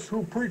 Now, guess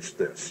who preached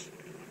this?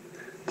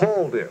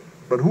 Paul did.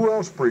 But who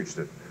else preached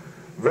it?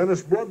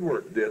 Venice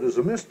Bloodworth did as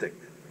a mystic.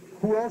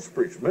 Who else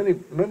preached?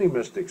 Many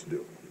mystics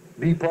do.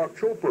 Deepak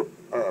Chopra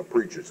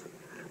preaches it.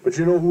 But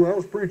you know who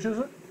else preaches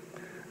it?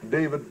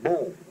 David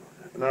Bohm.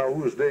 Now,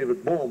 who is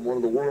David Bohm? One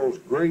of the world's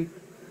great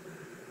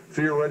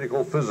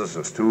theoretical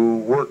physicists who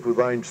worked with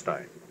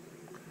Einstein.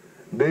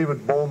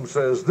 David Bohm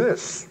says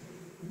this.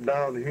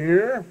 Down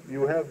here,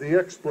 you have the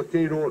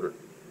explicate order.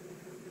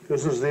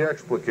 This is the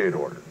explicate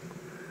order.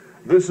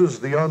 This is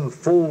the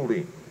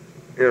unfolding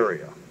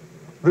area.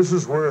 This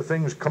is where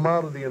things come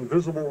out of the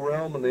invisible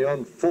realm and they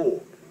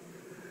unfold.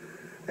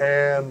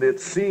 And it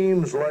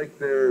seems like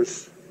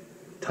there's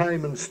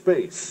time and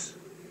space.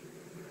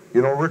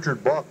 You know,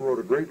 Richard Bach wrote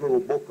a great little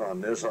book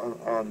on this,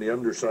 on the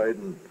underside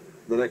and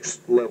the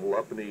next level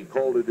up, and he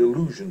called it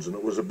Illusions, and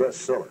it was a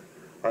bestseller.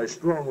 I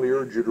strongly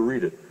urge you to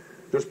read it.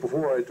 Just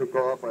before I took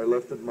off, I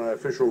left it in my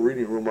official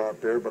reading room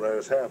out there, but I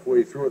was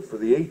halfway through it for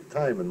the 8th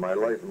time in my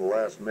life in the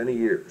last many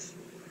years.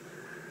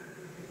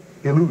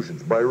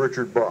 Illusions by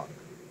Richard Bach.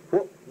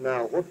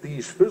 Now, what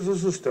these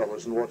physicists tell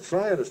us and what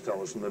scientists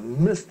tell us, and the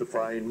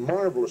mystifying,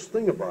 marvelous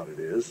thing about it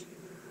is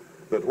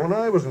that when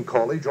I was in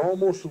college,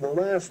 almost to the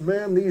last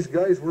man, these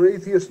guys were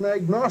atheists and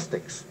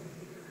agnostics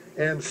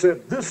and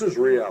said, this is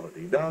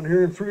reality down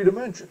here in 3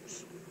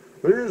 dimensions.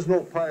 There is no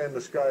pie in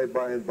the sky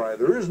by and by.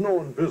 There is no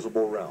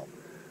invisible realm.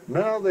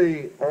 Now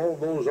all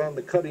those on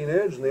the cutting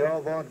edge and the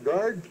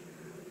avant-garde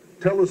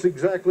tell us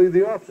exactly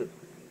the opposite.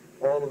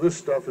 All of this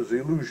stuff is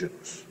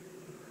illusions.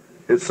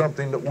 It's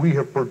something that we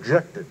have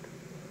projected.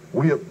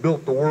 We have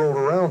built the world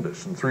around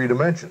us in 3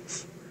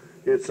 dimensions.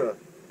 It's a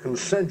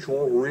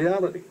consensual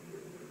reality.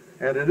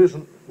 And it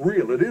isn't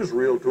real. It is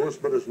real to us,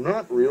 but it's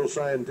not real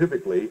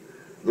scientifically.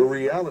 The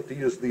reality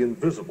is the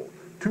invisible.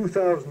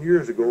 2,000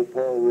 years ago,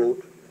 Paul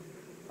wrote,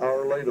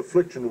 our light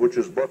affliction, which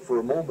is but for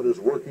a moment, is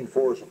working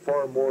for us a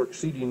far more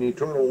exceeding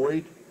eternal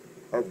weight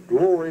of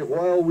glory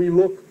while we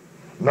look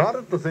not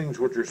at the things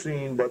which are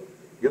seen, but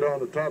get on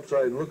the top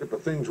side and look at the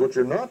things which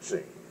are not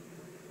seen.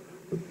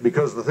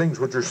 Because the things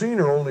which are seen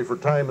are only for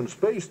time and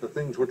space. The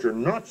things which are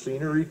not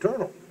seen are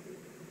eternal.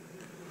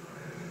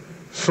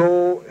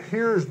 So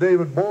here's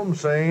David Bohm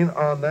saying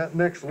on that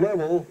next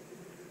level,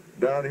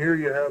 down here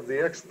you have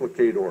the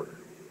explicate order.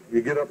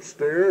 You get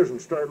upstairs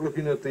and start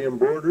looking at the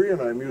embroidery,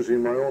 and I'm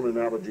using my own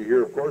analogy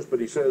here, of course,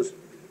 but he says,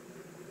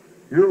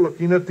 you're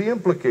looking at the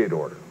implicate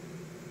order.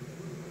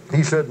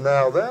 He said,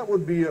 now that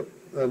would be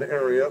an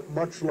area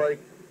much like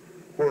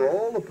where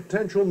all the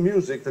potential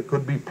music that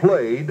could be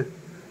played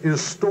is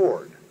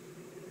stored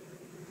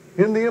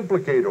in the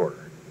implicate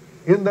order,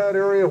 in that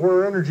area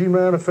where energy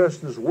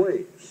manifests as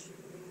waves.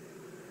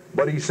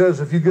 But he says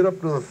if you get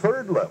up to the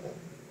 3rd level,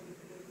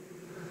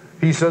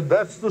 he said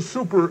that's the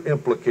super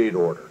implicate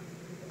order.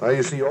 Now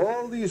you see,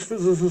 all these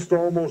physicists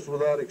almost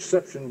without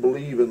exception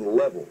believe in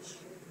levels.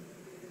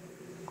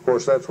 Of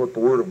course, that's what the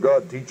Word of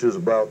God teaches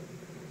about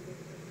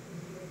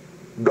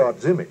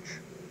God's image.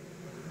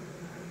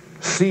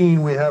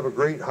 Seeing we have a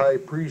great high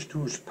priest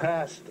who's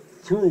passed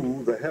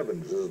through the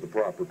heavens is the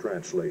proper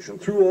translation,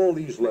 through all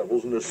these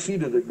levels, and is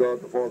seated at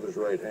God the Father's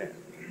right hand.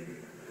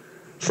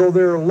 So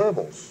there are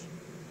levels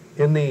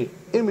in the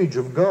image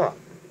of God.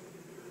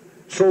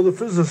 So the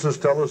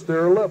physicists tell us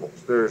there are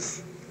levels.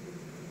 There's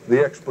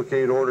the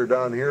explicate order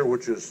down here,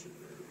 which is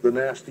the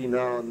nasty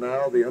now and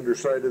now, the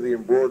underside of the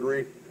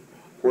embroidery,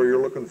 where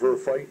you're looking for a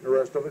fight and the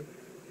rest of it.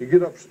 You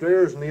get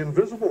upstairs in the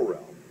invisible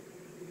realm.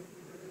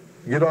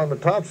 You get on the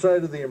top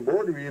side of the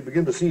embroidery, you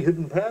begin to see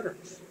hidden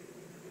patterns.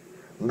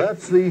 And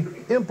that's the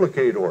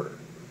implicate order.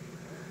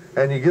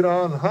 And you get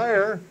on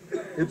higher,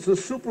 it's the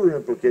super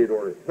implicate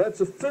order. That's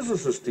a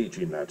physicist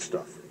teaching that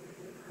stuff.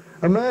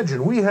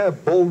 Imagine, we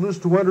have boldness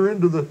to enter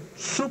into the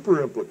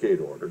super implicate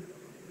order.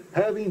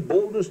 Having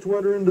boldness to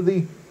enter into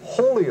the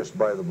holiest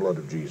by the blood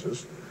of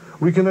Jesus,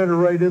 we can enter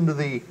right into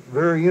the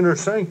very inner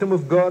sanctum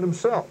of God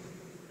himself.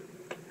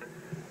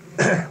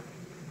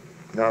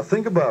 Now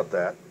think about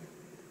that.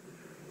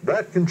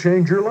 That can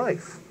change your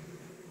life.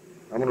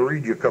 I'm going to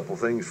read you a couple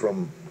things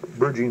from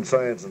Bridging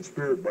Science and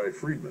Spirit by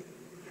Friedman.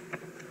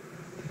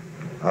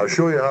 I'll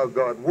show you how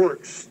God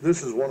works.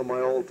 This is one of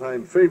my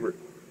all-time favorite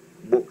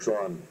books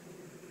on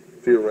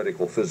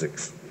theoretical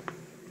physics,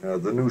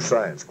 the new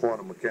science,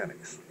 quantum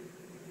mechanics.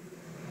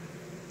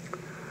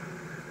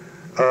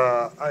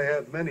 I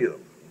have many of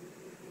them,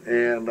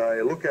 and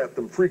I look at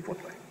them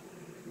frequently.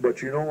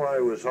 But you know, I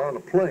was on a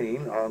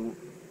plane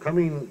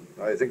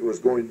I think it was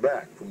going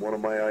back from one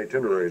of my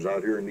itineraries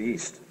out here in the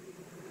east.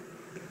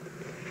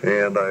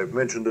 And I've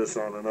mentioned this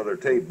on another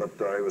tape, but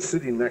I was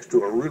sitting next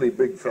to a really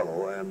big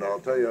fellow, and I'll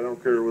tell you, I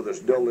don't care whether it's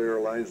Delta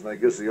Airlines, and I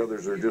guess the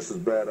others are just as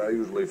bad. I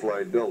usually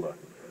fly Delta.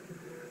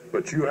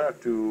 But you have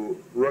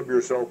to rub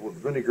yourself with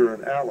vinegar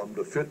and alum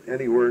to fit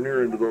anywhere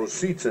near into those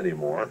seats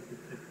anymore,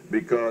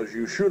 because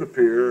you should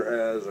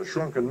appear as a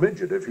shrunken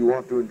midget if you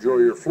want to enjoy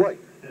your flight.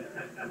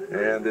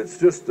 And it's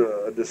just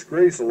a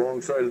disgrace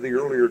alongside of the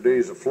earlier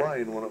days of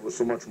flying when it was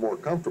so much more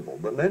comfortable.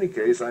 But in any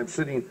case, I'm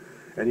sitting,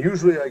 and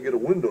usually I get a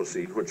window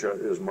seat, which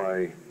is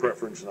my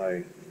preference, and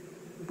I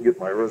get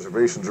my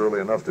reservations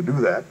early enough to do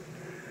that.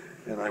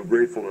 And I'm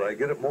grateful that I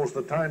get it most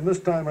of the time. This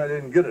time I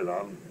didn't get it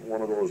on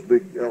one of those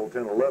big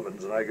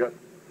L1011s, and I got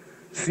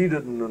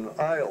seated in an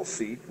aisle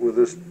seat with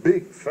this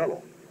big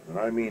fellow. And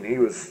I mean, he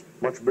was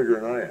much bigger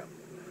than I am,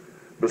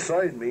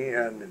 beside me,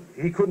 and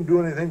he couldn't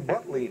do anything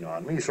but lean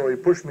on me, so he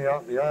pushed me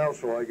out in the aisle,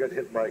 so I got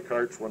hit by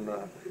carts when the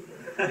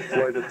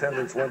flight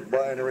attendants went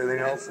by and everything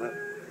else. That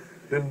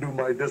didn't do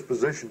my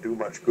disposition too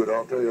much good,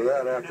 I'll tell you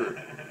that,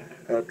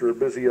 after a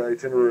busy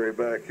itinerary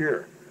back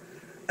here.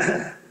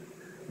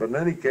 But in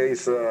any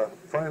case,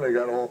 finally I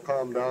got all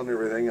calmed down and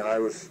everything, and I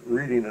was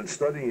reading and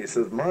studying. He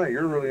says, "My,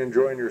 you're really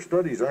enjoying your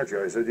studies, aren't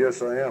you?" I said,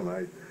 "Yes, I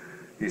am."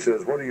 He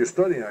says, "What are you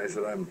studying?" I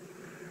said, "I'm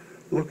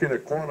looking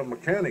at quantum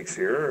mechanics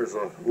here as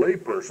a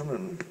layperson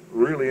and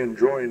really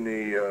enjoying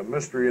the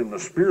mystery and the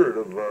spirit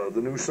of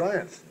the new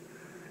science."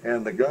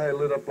 And the guy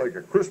lit up like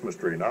a Christmas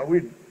tree. Now,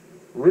 we'd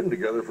ridden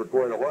together for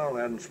quite a while and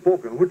hadn't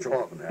spoken, which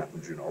often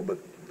happens, you know, but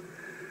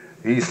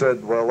he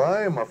said, "Well,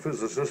 I am a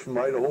physicist from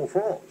Idaho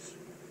Falls."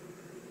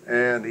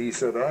 And he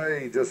said,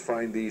 I just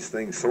find these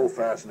things so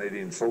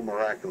fascinating, so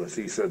miraculous.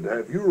 He said,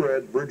 have you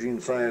read Bridging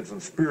Science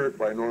and Spirit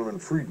by Norman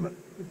Friedman?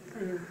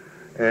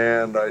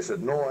 And I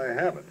said, no, I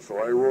haven't.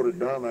 So I wrote it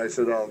down, and I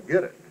said, I'll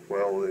get it.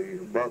 Well,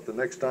 about the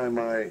next time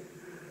I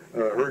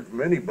heard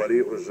from anybody,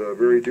 it was a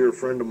very dear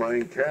friend of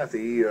mine,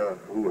 Kathy,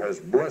 who has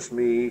blessed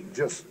me,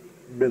 just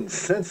been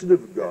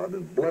sensitive to God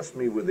and blessed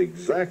me with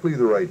exactly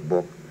the right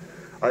book.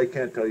 I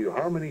can't tell you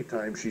how many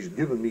times she's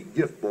given me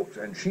gift books,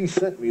 and she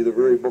sent me the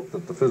very book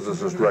that the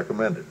physicist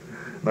recommended.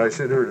 And I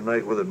sit here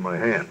tonight with it in my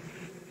hand.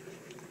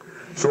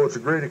 So it's a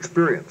great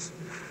experience.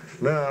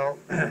 Now,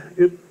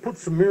 it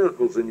puts some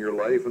miracles in your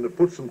life, and it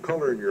puts some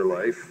color in your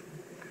life.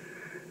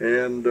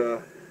 And I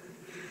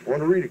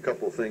want to read a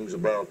couple things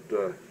about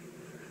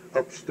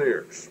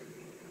upstairs.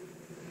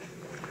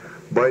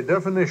 By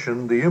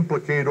definition, the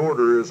implicate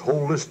order is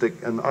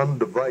holistic and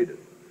undivided.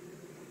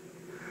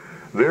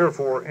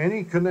 Therefore,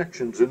 any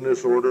connections in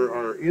this order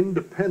are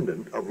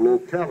independent of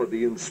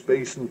locality in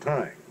space and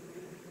time.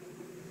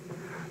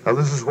 Now,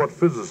 this is what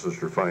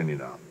physicists are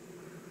finding out.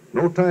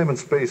 No time and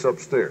space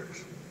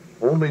upstairs,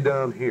 only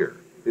down here.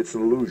 It's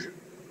an illusion.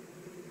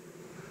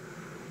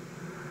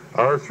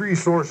 Our three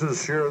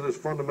sources share this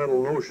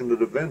fundamental notion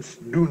that events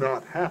do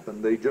not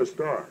happen, they just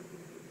are.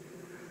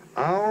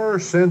 Our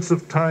sense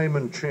of time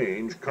and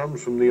change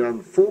comes from the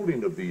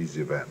unfolding of these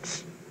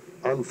events,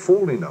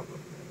 unfolding of them.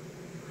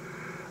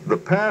 The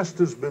past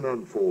has been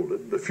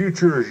unfolded, the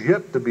future is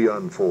yet to be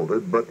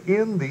unfolded, but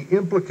in the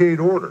implicate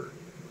order,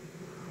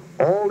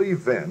 all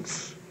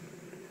events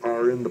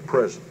are in the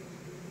present.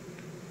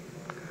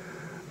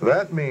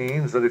 That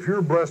means that if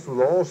you're blessed with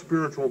all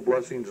spiritual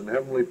blessings in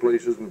heavenly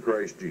places in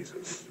Christ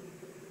Jesus,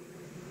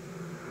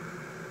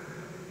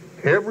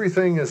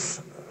 everything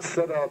is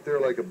set out there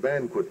like a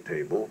banquet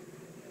table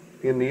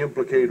in the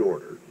implicate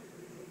order,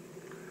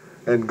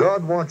 and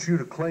God wants you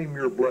to claim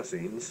your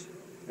blessings,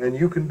 and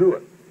you can do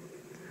it.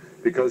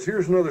 Because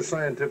here's another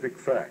scientific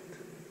fact.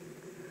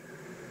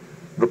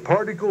 The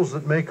particles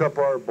that make up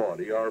our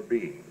body, our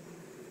being,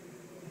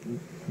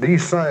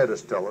 these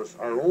scientists tell us,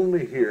 are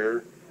only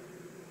here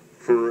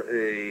for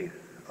a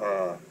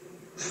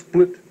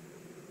split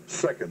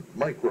second,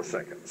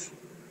 microseconds.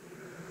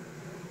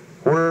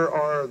 Where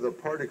are the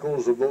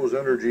particles of those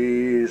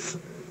energies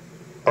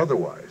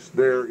otherwise?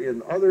 They're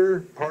in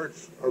other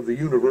parts of the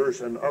universe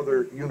and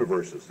other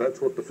universes.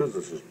 That's what the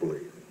physicists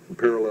believe, in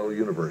parallel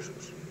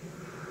universes.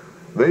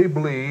 They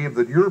believe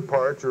that your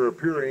parts are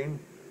appearing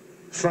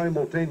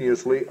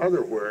simultaneously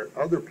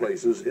other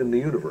places in the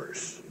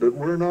universe. That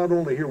we're not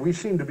only here, we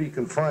seem to be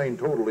confined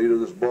totally to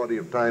this body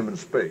of time and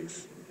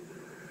space.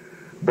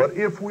 But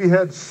if we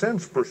had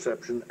sense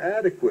perception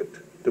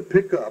adequate to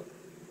pick up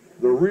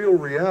the real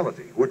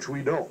reality, which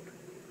we don't,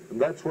 and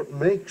that's what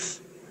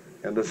makes,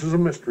 and this is a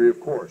mystery of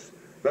course,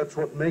 that's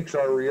what makes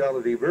our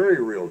reality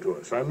very real to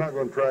us. I'm not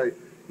going to try,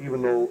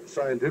 even though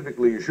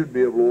scientifically you should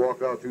be able to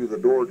walk out through the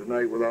door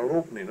tonight without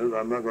opening it,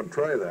 I'm not going to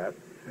try that.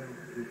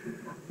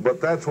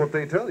 But that's what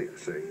they tell you,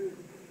 see.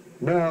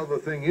 Now, the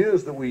thing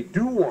is that we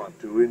do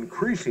want to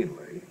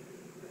increasingly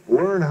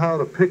learn how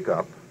to pick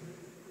up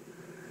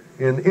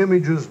in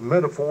images,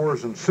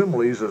 metaphors, and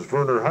similes, as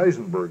Werner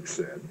Heisenberg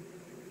said,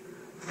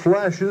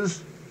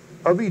 flashes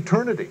of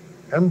eternity.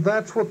 And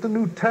that's what the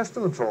New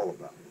Testament's all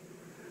about.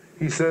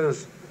 He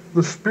says,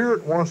 the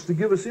Spirit wants to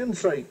give us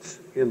insights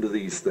into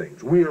these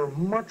things. We are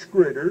much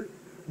greater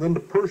than the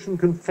person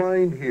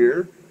confined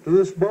here to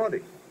this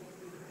body.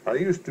 I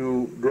used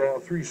to draw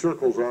 3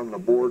 circles on the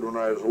board when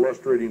I was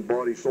illustrating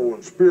body, soul,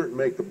 and spirit, and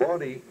make the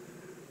body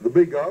the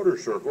big outer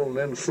circle, and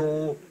then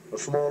soul a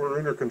smaller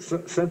inner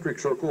concentric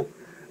circle,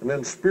 and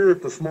then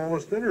spirit the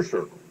smallest inner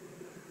circle.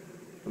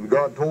 And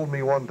God told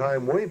me one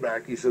time way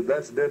back, he said,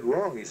 that's dead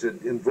wrong. He said,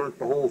 invert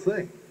the whole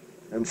thing.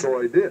 And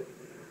so I did.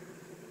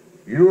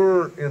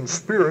 You're in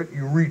spirit,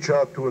 you reach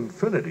out to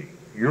infinity.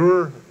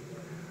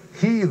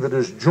 He that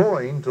is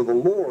joined to the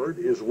Lord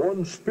is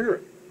one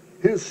spirit.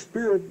 His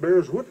spirit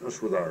bears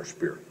witness with our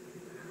spirit.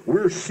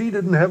 We're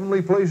seated in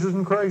heavenly places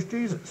in Christ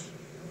Jesus.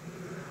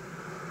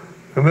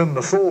 And then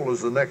the soul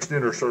is the next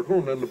inner circle,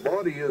 and then the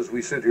body, as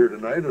we sit here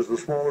tonight, is the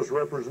smallest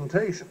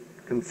representation,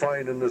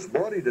 confined in this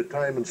body to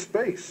time and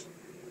space.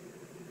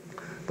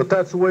 But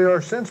that's the way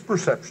our sense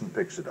perception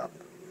picks it up.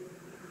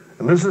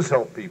 And this has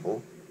helped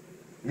people.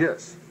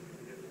 Yes.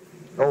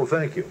 Oh,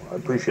 thank you. I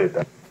appreciate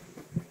that.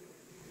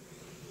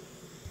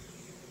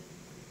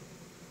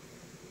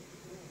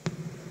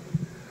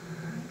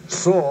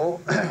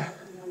 So,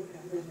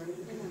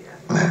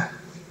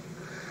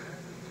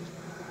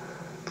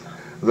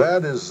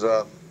 that is,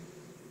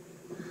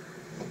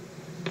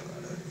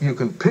 you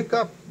can pick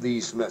up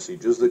these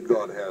messages that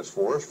God has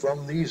for us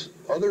from these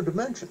other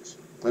dimensions.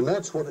 And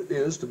that's what it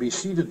is to be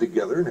seated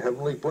together in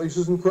heavenly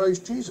places in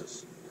Christ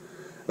Jesus.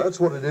 That's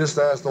what it is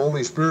to ask the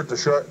Holy Spirit to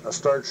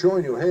start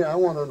showing you, hey, I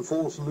want to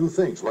unfold some new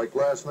things. Like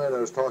last night I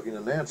was talking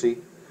to Nancy,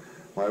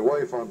 my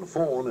wife, on the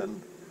phone,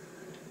 and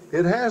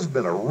it has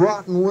been a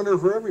rotten winter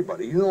for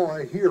everybody. You know,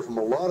 I hear from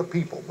a lot of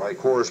people by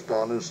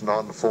correspondence and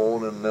on the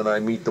phone, and then I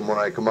meet them when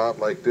I come out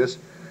like this.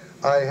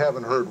 I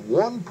haven't heard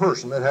one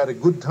person that had a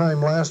good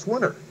time last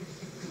winter.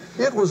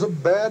 It was a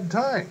bad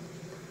time.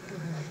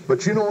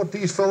 But you know what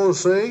these fellows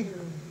say?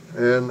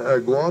 And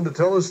go on to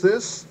tell us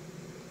this,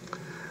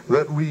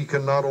 that we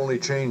can not only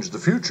change the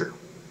future,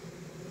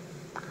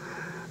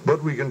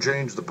 but we can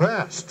change the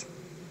past.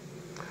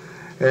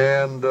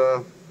 And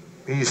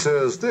he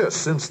says this,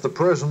 since the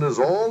present is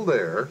all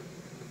there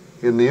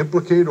in the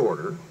implicate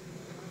order,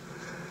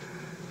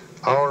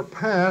 our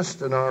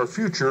past and our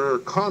future are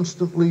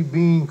constantly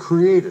being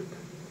created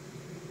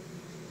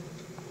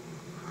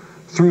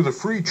through the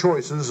free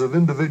choices of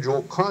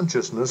individual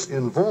consciousness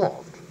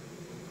involved.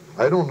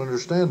 I don't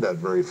understand that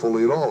very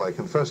fully at all. I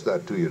confess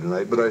that to you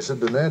tonight. But I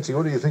said to Nancy,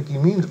 what do you think he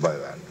means by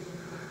that?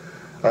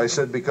 I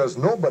said, because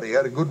nobody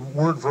had a good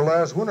word for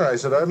last winter. I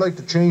said, I'd like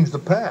to change the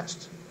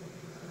past.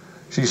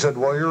 She said,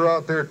 well, you're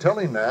out there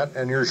telling that,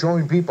 and you're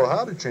showing people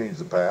how to change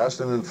the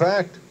past. And in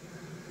fact,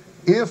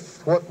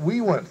 if what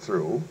we went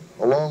through,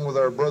 along with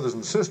our brothers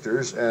and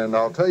sisters, and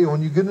I'll tell you,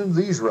 when you get into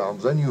these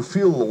realms, then you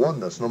feel the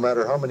oneness, no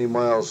matter how many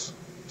miles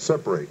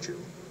separate you.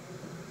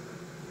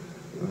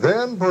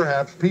 Then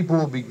perhaps people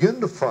will begin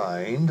to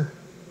find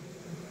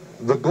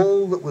the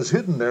gold that was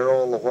hidden there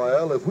all the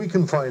while, if we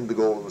can find the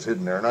gold that was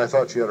hidden there. And I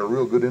thought you had a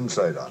real good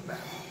insight on that.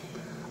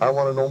 I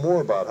want to know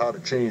more about how to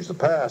change the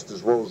past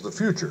as well as the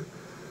future.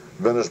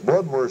 Venice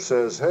Bloodworth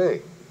says,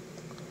 hey,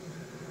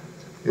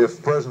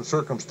 if present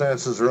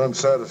circumstances are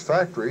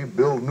unsatisfactory,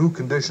 build new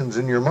conditions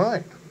in your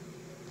mind.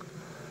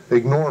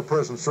 Ignore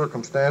present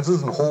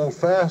circumstances and hold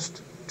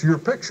fast to your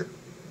picture.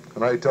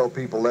 And I tell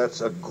people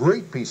that's a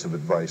great piece of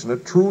advice, and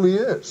it truly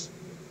is.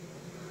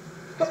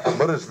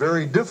 But it's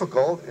very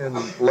difficult,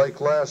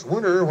 like last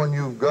winter, when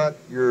you've got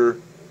your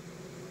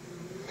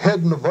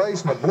head in a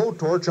vise and a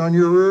blowtorch on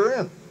your rear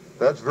end.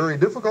 That's very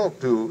difficult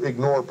to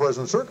ignore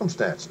present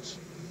circumstances.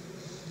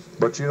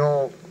 But you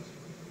know,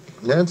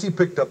 Nancy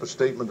picked up a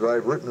statement that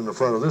I've written in the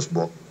front of this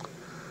book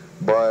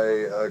by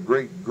a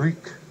great Greek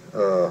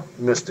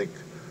mystic,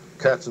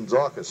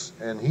 Katsantzakis,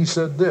 and he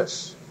said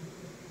this,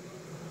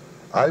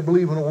 I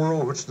believe in a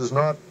world which does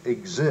not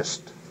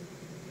exist,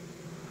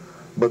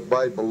 but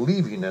by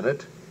believing in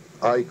it,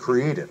 I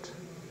create it.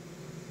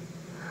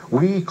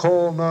 We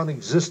call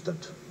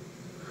non-existent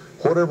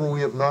whatever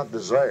we have not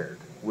desired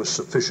with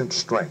sufficient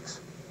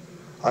strength.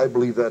 I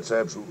believe that's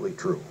absolutely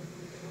true.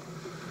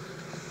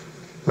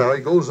 Now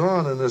he goes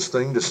on in this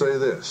thing to say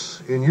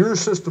this, in your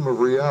system of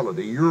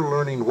reality, you're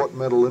learning what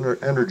mental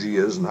energy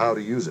is and how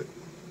to use it.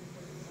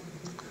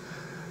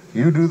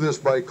 You do this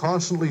by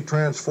constantly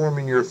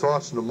transforming your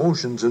thoughts and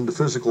emotions into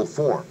physical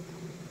form.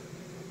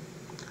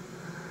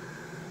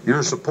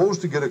 You're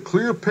supposed to get a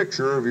clear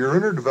picture of your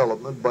inner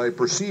development by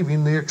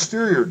perceiving the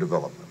exterior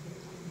development.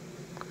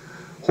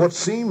 What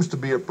seems to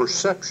be a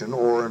perception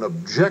or an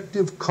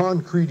objective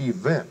concrete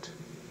event,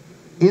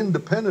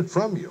 independent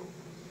from you,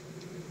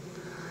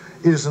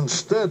 is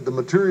instead the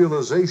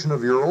materialization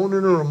of your own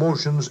inner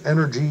emotions,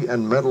 energy,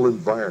 and mental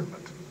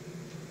environment.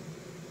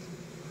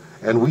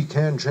 And we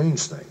can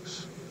change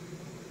things.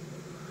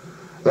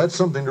 That's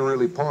something to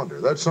really ponder.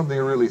 That's something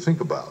to really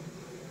think about.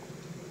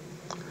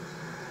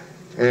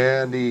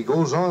 And he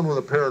goes on with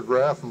a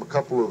paragraph from a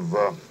couple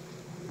of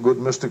good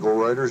mystical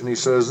writers, and he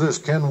says this,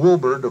 Ken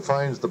Wilber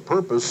defines the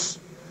purpose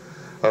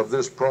of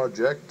this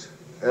project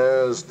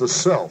as the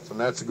self, and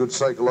that's a good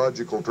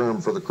psychological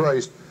term for the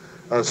Christ,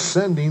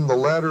 ascending the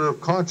ladder of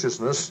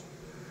consciousness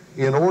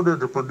in order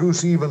to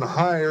produce even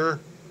higher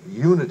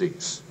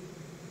unities.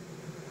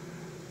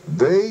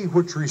 They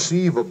which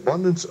receive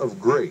abundance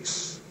of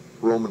grace,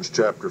 Romans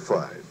chapter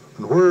 5.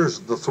 And where is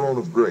the throne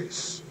of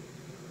grace?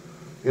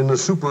 In the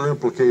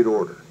super-implicate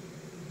order,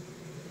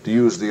 to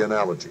use the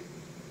analogy.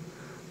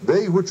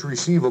 They which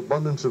receive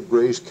abundance of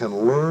grace can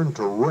learn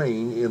to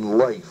reign in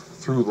life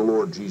through the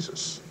Lord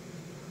Jesus.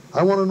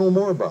 I want to know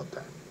more about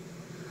that.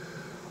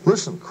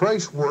 Listen,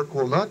 Christ's work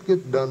will not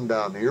get done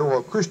down here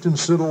while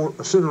Christians sit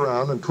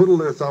around and twiddle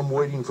their thumb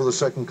waiting for the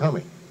second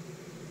coming.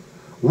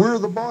 We're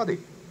the body.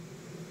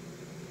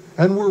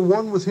 And we're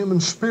one with him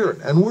in spirit.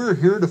 And we're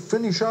here to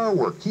finish our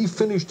work. He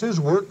finished his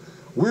work.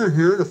 We're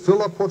here to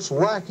fill up what's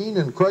lacking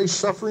in Christ's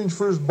sufferings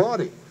for his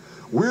body.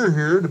 We're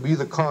here to be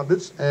the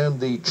conduits and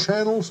the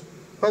channels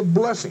of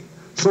blessing,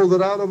 so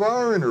that out of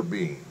our inner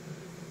being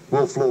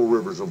will flow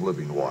rivers of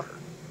living water.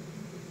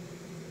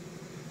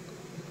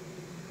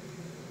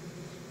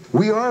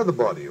 We are the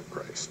body of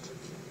Christ,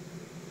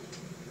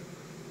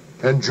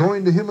 and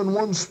joined to him in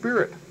one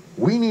spirit.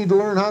 We need to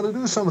learn how to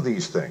do some of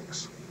these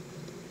things.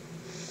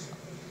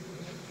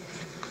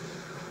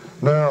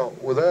 Now,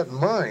 with that in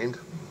mind,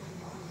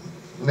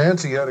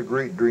 Nancy had a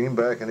great dream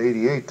back in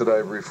 '88 that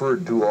I've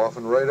referred to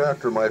often, right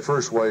after my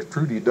first wife,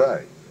 Trudy,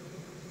 died.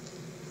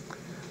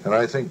 And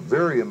I think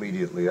very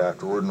immediately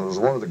afterward, and it was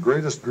one of the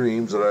greatest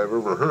dreams that I've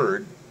ever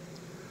heard,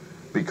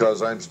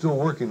 because I'm still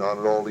working on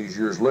it all these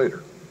years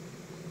later.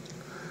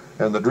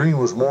 And the dream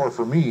was more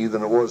for me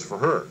than it was for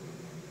her.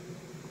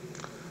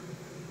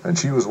 And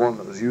she was one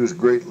that was used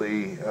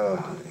greatly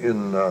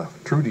in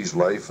Trudy's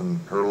life in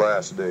her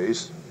last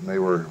days. They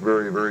were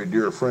very, very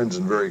dear friends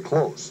and very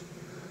close.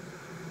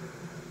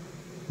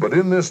 But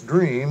in this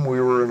dream,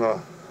 we were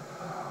in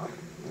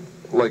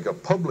like a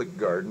public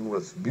garden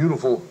with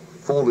beautiful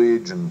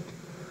foliage and,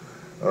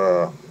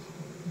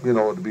 you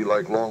know, it'd be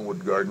like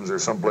Longwood Gardens or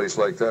someplace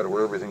like that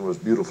where everything was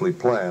beautifully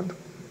planned.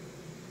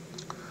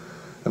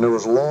 And there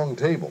was a long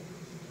table.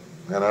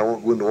 And I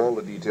won't go into all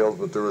the details,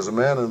 but there was a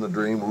man in the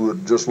dream who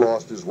had just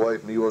lost his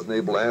wife and he wasn't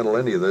able to handle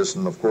any of this,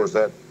 and of course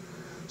that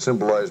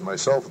symbolized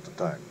myself at the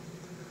time.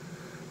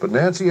 But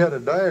Nancy had a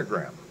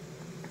diagram,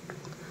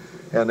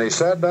 and they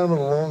sat down at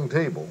a long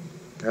table,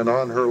 and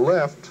on her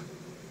left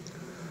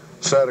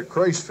sat a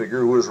Christ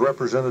figure who was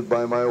represented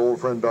by my old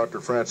friend Dr.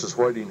 Francis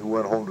Whiting, who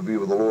went home to be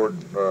with the Lord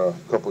a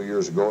couple of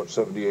years ago at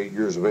 78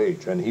 years of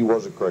age, and he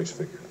was a Christ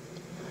figure.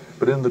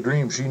 But in the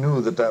dream she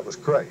knew that that was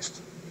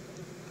Christ.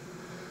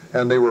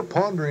 And they were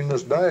pondering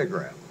this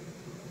diagram,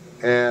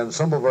 and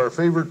some of our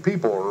favorite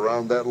people were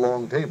around that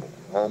long table,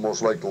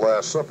 almost like the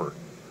Last Supper.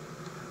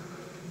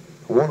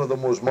 One of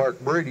them was Mark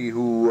Brady,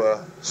 who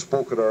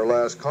spoke at our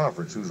last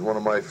conference, who's one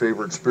of my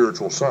favorite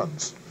spiritual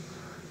sons,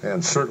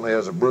 and certainly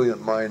has a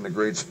brilliant mind, a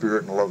great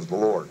spirit, and loves the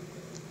Lord.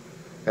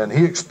 And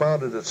he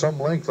expounded at some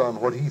length on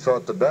what he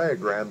thought the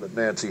diagram that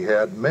Nancy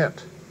had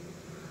meant,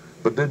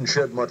 but didn't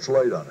shed much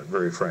light on it,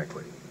 very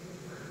frankly,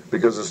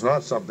 because it's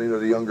not something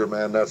that a younger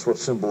man, that's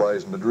what's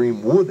symbolized in the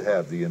dream, would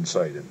have the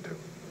insight into.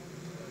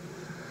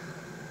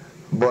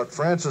 But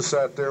Francis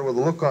sat there with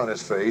a look on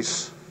his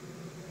face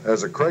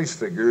as a Christ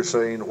figure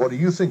saying, "What do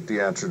you think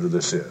the answer to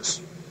this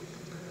is?"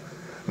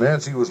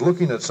 Nancy was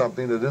looking at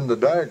something that in the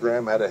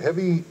diagram had a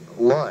heavy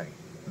line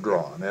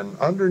drawn, and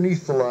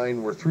underneath the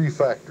line were three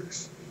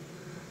factors: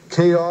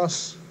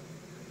 chaos,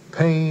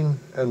 pain,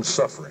 and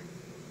suffering.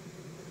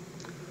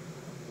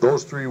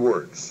 Those three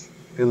words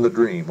in the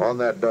dream on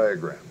that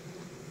diagram.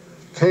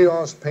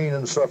 Chaos, pain,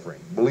 and suffering.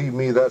 Believe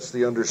me, that's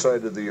the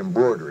underside of the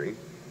embroidery.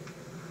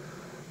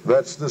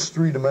 That's this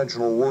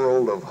three-dimensional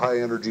world of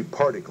high-energy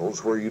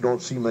particles where you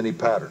don't see many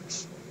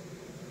patterns.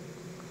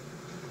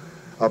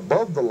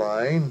 Above the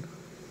line,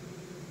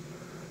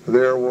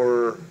 there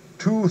were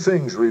two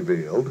things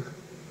revealed: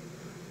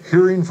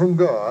 hearing from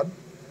God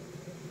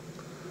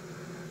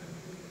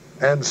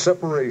and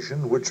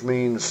separation, which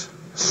means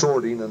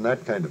sorting and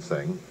that kind of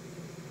thing.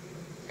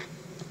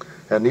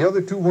 And the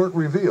other two weren't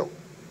revealed,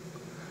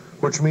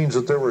 which means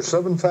that there were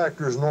 7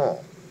 factors in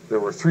all. There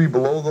were 3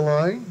 below the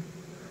line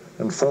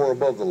and 4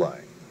 above the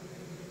line.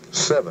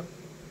 7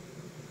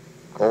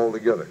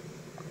 altogether.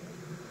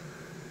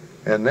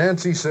 And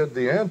Nancy said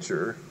the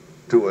answer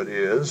to it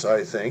is,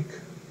 I think,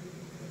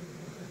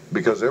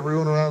 because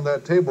everyone around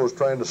that table is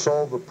trying to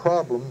solve the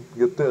problem,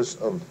 get this,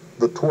 of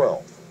the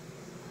 12.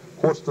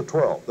 What's the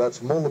 12?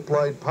 That's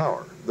multiplied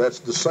power. That's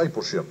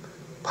discipleship.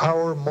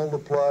 Power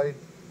multiplied,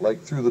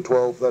 like through the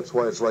 12, that's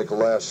why it's like a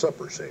Last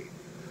Supper, say,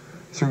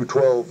 through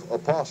 12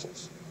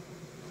 apostles.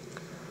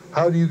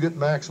 How do you get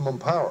maximum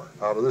power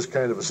out of this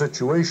kind of a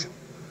situation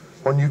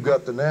when you've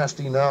got the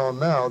nasty now and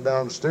now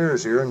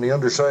downstairs here in the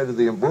underside of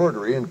the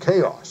embroidery and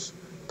chaos,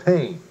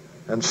 pain,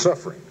 and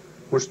suffering,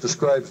 which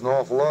describes an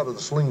awful lot of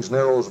the slings and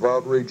arrows of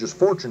outrageous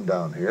fortune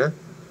down here,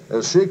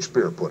 as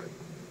Shakespeare put it?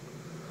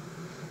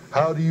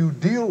 How do you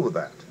deal with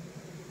that?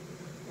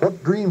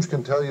 What dreams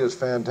can tell you is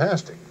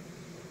fantastic.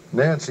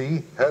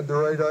 Nancy had the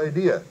right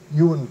idea.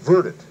 You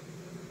invert it.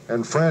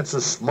 And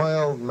Francis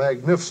smiled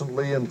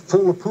magnificently in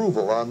full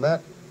approval on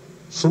that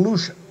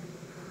solution.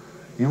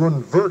 You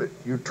invert it.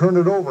 You turn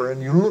it over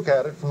and you look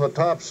at it from the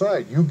top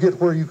side. You get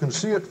where you can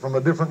see it from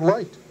a different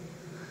light.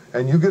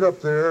 And you get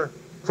up there,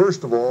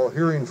 first of all,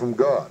 hearing from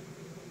God.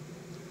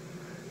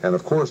 And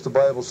of course the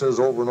Bible says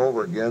over and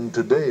over again,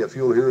 today if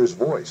you'll hear his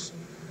voice.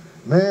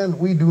 Man,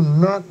 we do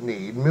not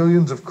need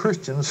millions of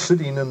Christians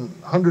sitting in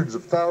hundreds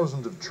of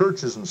thousands of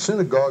churches and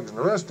synagogues and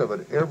the rest of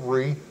it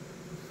every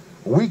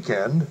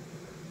weekend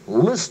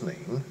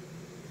listening.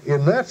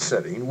 In that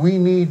setting, we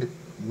need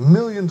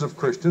millions of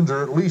Christians,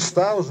 or at least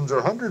thousands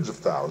or hundreds of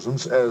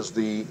thousands as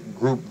the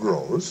group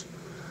grows,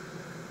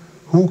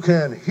 who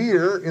can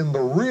hear in the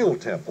real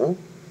temple,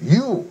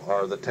 you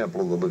are the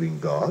temple of the living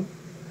God,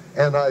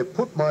 and I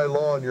put my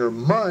law in your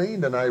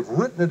mind and I've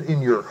written it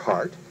in your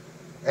heart.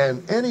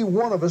 And any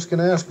one of us can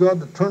ask God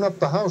to turn up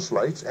the house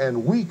lights,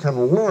 and we can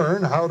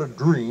learn how to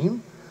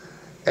dream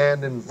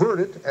and invert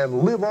it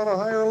and live on a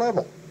higher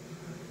level.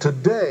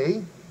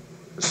 Today,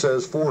 it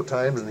says 4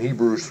 times in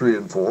Hebrews 3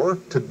 and 4,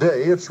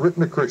 today it's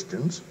written to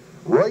Christians,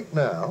 right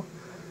now,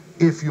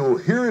 if you'll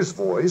hear his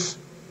voice,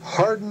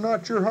 harden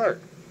not your heart.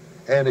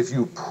 And if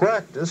you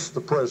practice the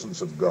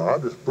presence of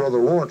God, as Brother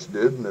Lawrence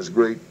did in his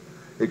great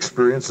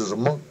experience as a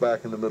monk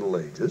back in the Middle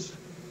Ages,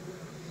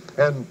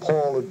 and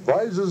Paul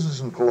advises us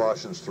in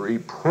Colossians 3,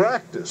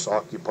 practice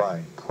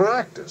occupying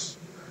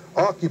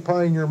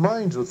your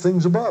minds with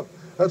things above.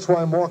 That's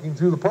why I'm walking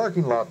through the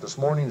parking lot this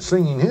morning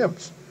singing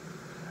hymns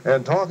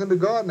and talking to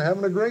God and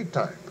having a great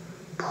time.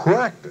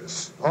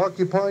 Practice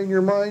occupying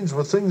your minds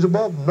with things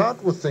above,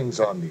 not with things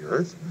on the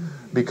earth,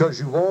 because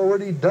you've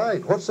already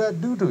died. What's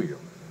that do to you?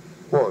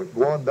 Well,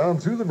 go on down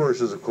through the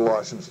verses of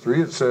Colossians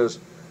 3, it says,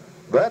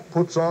 that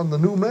puts on the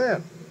new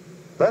man.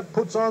 That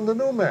puts on the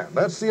new man.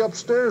 That's the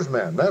upstairs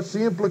man. That's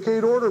the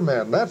implicate order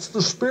man. That's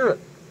the spirit.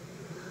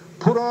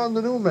 Put on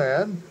the new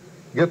man,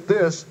 get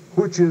this,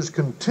 which is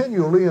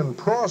continually in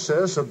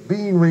process of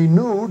being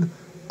renewed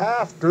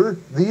after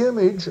the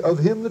image of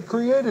him that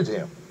created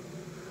him.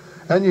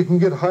 And you can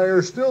get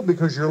higher still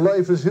because your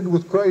life is hid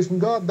with Christ in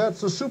God. That's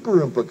the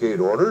super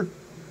implicate order.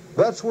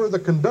 That's where the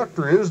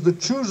conductor is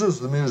that chooses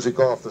the music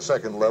off the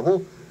second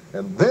level.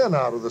 And then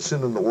out of the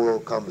sin in the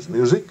world comes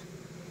music.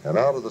 And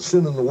out of the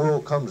sin in the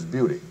world comes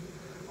beauty.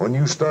 When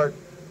you start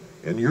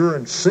and you're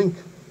in sync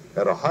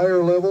at a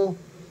higher level,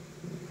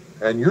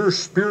 and your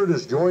spirit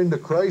is joined to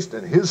Christ,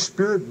 and his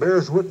spirit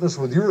bears witness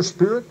with your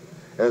spirit,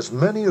 as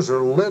many as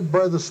are led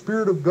by the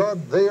Spirit of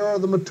God, they are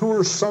the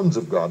mature sons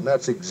of God. And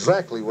that's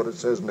exactly what it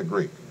says in the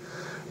Greek.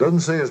 It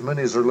doesn't say as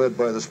many as are led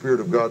by the Spirit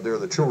of God, they're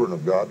the children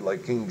of God,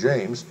 like King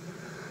James.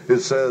 It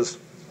says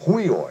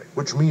huioi,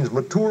 which means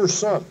mature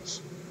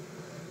sons.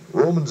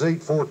 Romans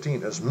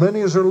 8:14, as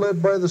many as are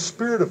led by the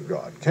Spirit of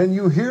God. Can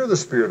you hear the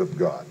Spirit of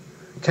God?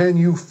 Can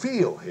you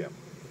feel him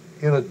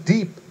in a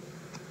deep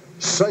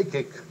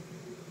psychic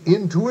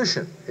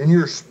intuition in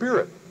your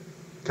spirit?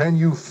 Can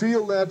you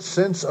feel that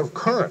sense of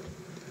current?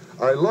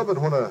 I love it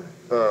when a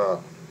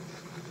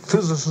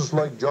physicist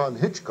like John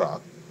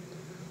Hitchcock,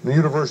 from the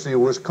University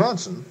of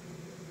Wisconsin,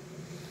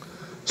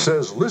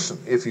 says, listen,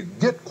 if you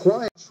get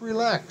quiet,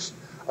 relax.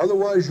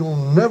 Otherwise,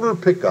 you'll never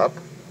pick up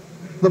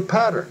the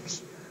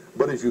patterns.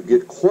 But if you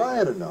get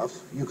quiet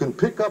enough, you can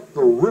pick up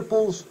the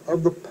ripples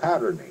of the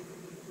patterning.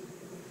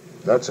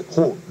 That's a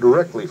quote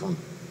directly from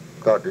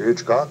Dr.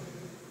 Hitchcock.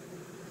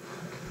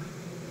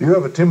 You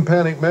have a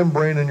tympanic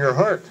membrane in your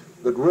heart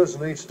that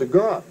resonates to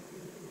God.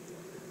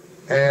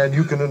 And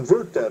you can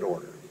invert that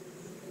order.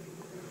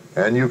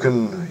 And you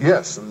can,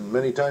 yes, and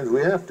many times we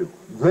have to,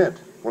 vent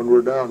when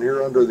we're down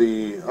here under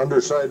the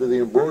underside of the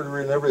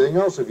embroidery and everything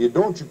else. If you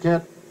don't, you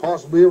can't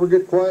possibly ever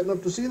get quiet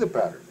enough to see the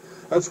pattern.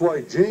 That's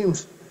why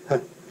James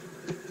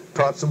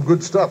taught some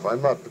good stuff.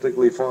 I'm not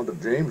particularly fond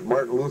of James.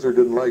 Martin Luther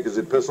didn't like his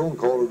epistle and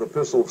called it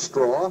Epistle of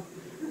Straw.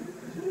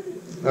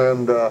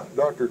 And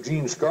Dr.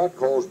 Gene Scott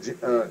calls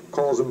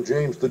him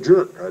James the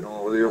Jerk. I don't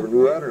know whether you ever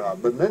knew that or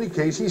not. But in any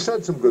case, he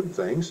said some good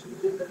things.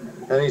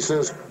 And he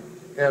says,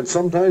 and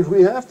sometimes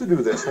we have to do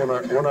this when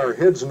our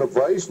head's in a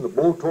vice and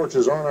the blowtorch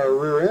is on our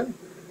rear end.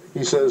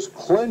 He says,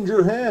 cleanse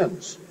your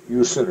hands,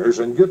 you sinners,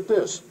 and get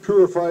this,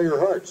 purify your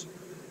hearts.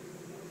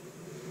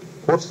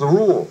 What's the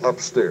rule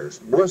upstairs?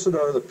 Blessed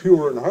are the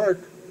pure in heart.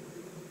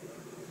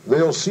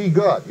 They'll see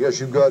God.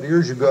 Yes, you've got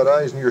ears, you've got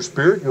eyes in your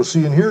spirit, you'll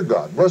see and hear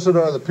God. Blessed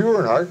are the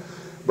pure in heart.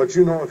 But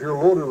you know, if you're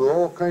loaded with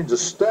all kinds of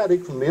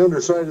static from the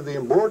underside of the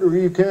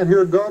embroidery, you can't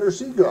hear God or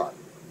see God.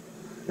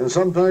 And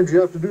sometimes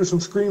you have to do some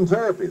scream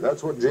therapy.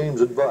 That's what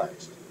James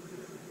advised.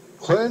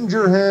 Cleanse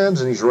your hands,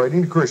 and he's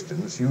writing to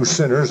Christians, you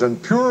sinners,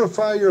 and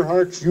purify your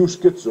hearts, you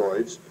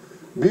schizoids.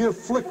 Be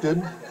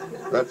afflicted,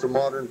 that's a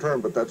modern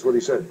term, but that's what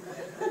he said.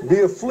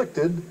 Be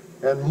afflicted,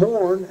 and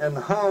mourn, and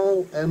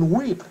howl, and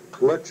weep.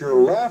 Let your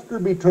laughter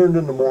be turned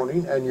into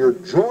mourning, and your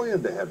joy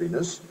into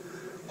heaviness.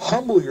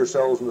 Humble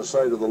yourselves in the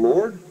sight of the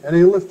Lord, and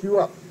he'll lift you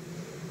up.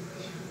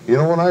 You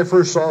know, when I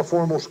first saw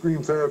formal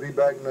scream therapy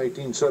back in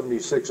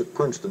 1976 at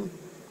Princeton,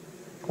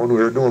 when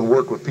we were doing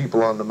work with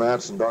people on the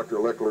mats, and Dr.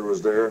 Leckler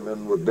was there, and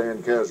then with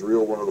Dan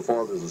Casriel, one of the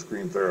fathers of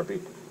scream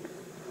therapy,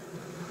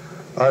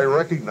 I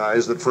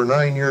recognized that for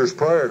 9 years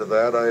prior to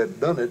that, I had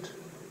done it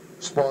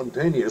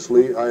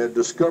spontaneously. I had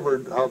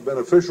discovered how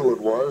beneficial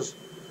it was,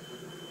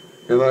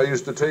 and I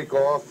used to take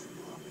off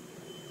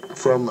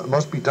from, it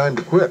must be time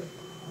to quit.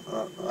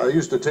 I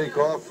used to take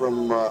off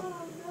from my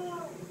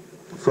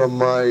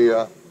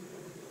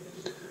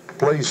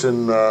place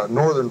in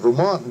northern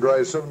Vermont and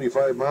drive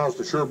 75 miles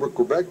to Sherbrooke,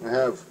 Quebec and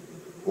have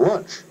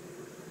lunch.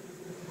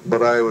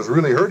 But I was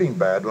really hurting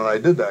bad when I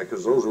did that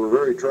because those were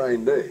very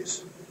trying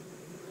days.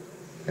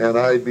 And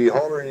I'd be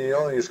hollering and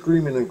yelling and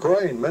screaming and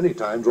crying many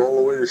times all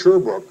the way to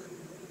Sherbrooke.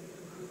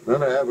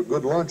 Then I have a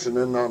good lunch, and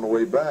then on the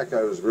way back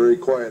I was very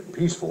quiet and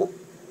peaceful,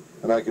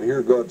 and I could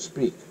hear God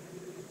speak.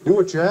 Do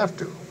what you have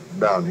to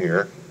down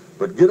here,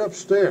 but get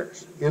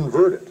upstairs,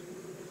 invert it.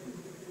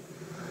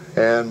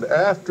 And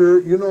after,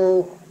 you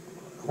know,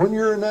 when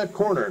you're in that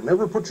corner,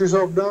 never put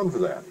yourself down for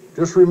that.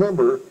 Just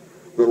remember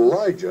that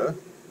Elijah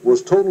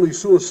was totally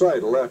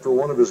suicidal after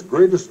one of his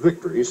greatest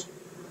victories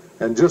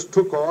and just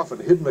took off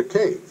and hid in a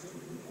cave.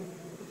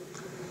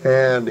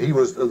 And he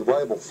was, the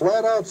Bible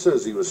flat out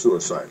says he was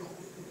suicidal.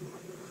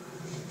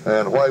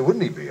 And why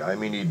wouldn't he be? I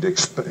mean, he'd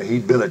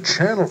been a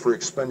channel for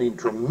expending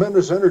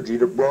tremendous energy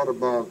that brought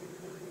about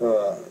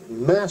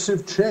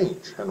massive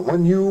change. And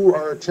when you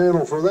are a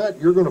channel for that,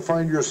 you're going to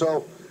find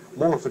yourself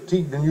more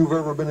fatigued than you've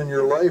ever been in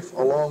your life,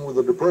 along with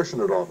the depression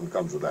that often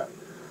comes with that.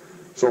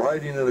 So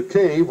hiding in a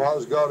cave, how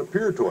does God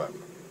appear to him?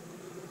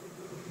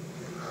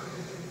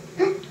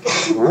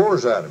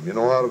 Roars at him, you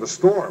know, out of a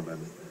storm,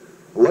 and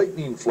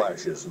lightning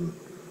flashes, and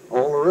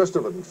all the rest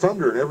of it, and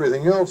thunder and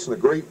everything else, and a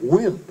great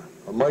wind,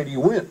 a mighty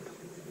wind,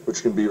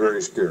 which can be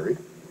very scary.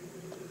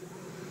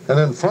 And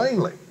then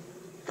finally,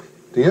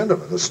 at the end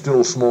of it, a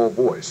still small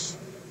voice.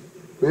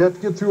 We have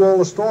to get through all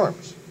the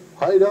storms.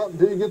 Hide out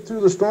until you get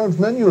through the storms,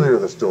 and then you'll hear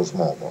the still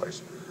small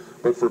voice.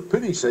 But for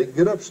pity's sake,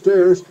 get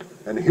upstairs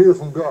and hear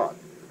from God.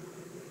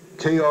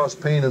 Chaos,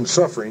 pain, and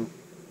suffering,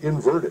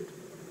 invert it.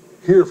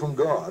 Hear from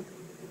God.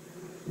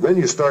 Then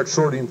you start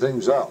sorting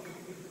things out.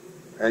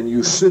 And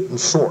you sit and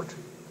sort.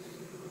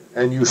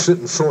 And you sit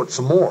and sort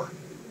some more.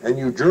 And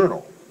you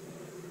journal.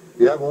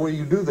 You have a way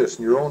you do this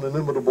in your own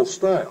inimitable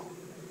style.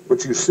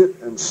 But you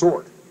sit and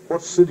sort.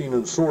 What's sitting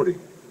and sorting?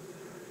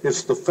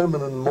 It's the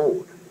feminine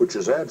mode, which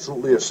is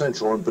absolutely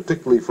essential, and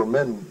particularly for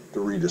men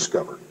to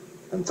rediscover.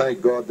 And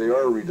thank God they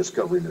are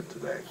rediscovering it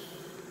today.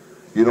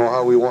 You know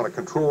how we want to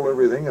control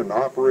everything and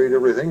operate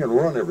everything and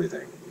run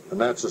everything. And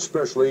that's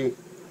especially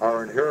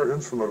our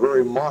inheritance from a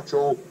very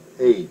macho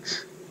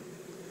age.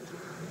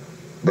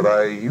 But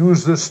I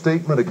use this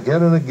statement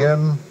again and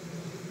again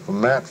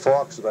from Matt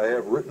Fox that I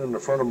have written in the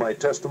front of my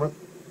testament.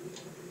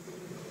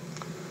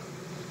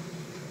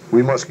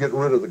 We must get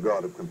rid of the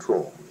God of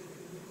control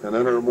and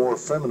enter a more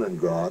feminine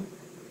God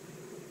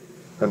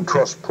and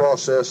trust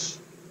process,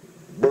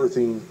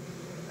 birthing,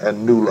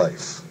 and new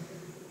life.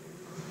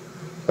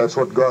 That's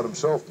what God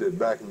himself did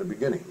back in the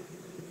beginning.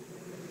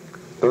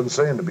 It doesn't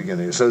say in the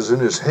beginning. It says in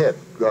his head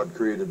God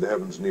created the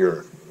heavens and the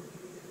earth.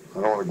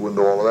 I don't want to go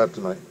into all of that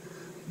tonight.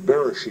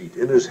 Bereshit,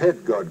 in his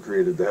head God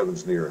created the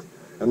heavens and the earth.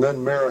 And then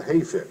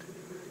Merahafit,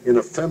 in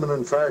a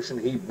feminine fashion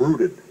he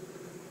brooded.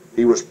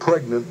 He was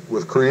pregnant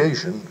with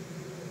creation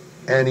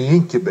and he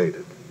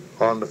incubated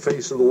on the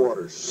face of the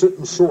waters. Sit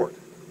and sort.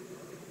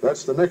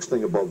 That's the next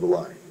thing above the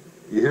line.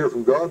 You hear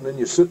from God, and then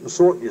you sit and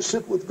sort, and you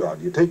sit with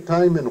God. You take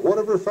time in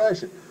whatever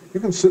fashion. You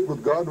can sit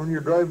with God when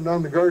you're driving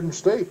down the Garden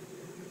State,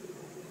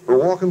 or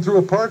walking through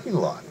a parking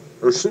lot,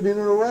 or sitting in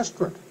a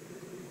restaurant.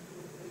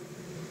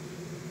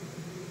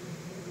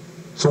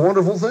 It's a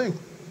wonderful thing.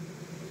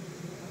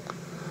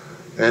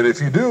 And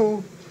if you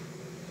do,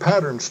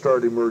 patterns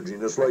start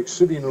emerging. It's like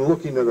sitting and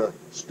looking at a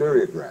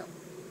stereogram.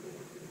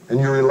 And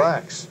you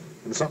relax,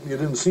 and something you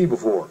didn't see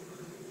before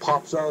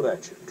pops out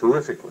at you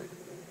terrifically.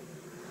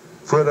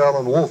 Fred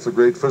Allen Wolf, the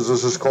great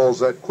physicist, calls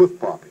that cliff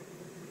popping.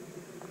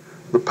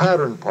 The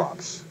pattern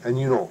pops, and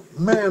you know,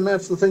 man,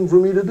 that's the thing for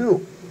me to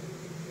do.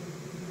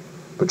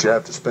 But you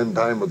have to spend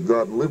time with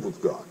God and live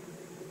with God.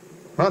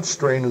 Not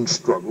strain and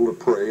struggle to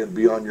pray and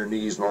be on your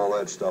knees and all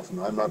that stuff,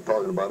 and I'm not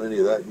talking about any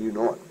of that, and you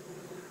know it.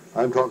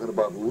 I'm talking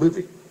about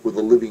living with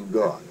a living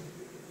God.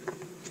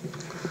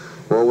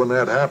 Well, when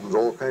that happens,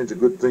 all kinds of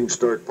good things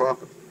start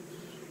popping.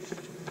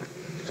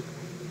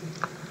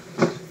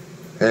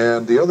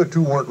 And the other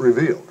two weren't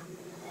revealed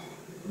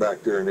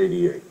back there in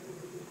 88.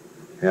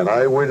 And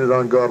I waited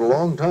on God a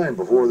long time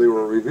before they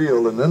were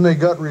revealed, and then they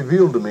got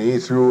revealed to me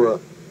through a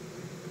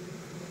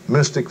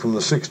mystic from the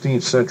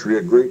 16th century,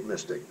 a great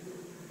mystic.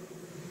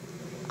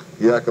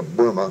 Jacob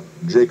Burma,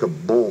 Jacob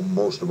Bohm,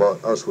 most of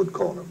us would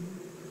call him,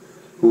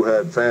 who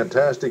had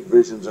fantastic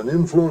visions and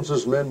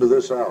influences men to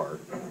this hour.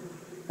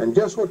 And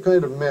guess what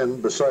kind of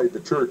men, beside the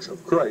Church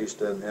of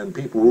Christ and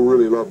people who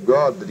really love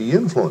God, that he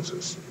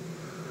influences?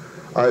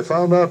 I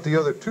found out the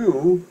other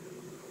two,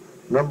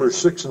 numbers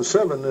 6 and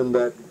 7 in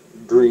that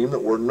dream,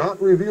 that were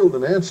not revealed to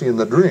Nancy in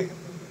the dream,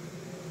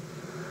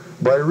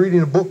 by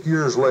reading a book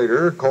years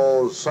later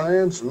called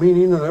Science,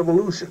 Meaning, and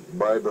Evolution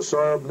by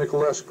Basarab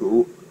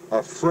Nicolescu,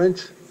 a French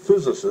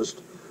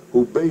physicist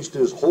who based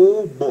his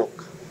whole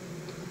book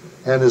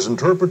and his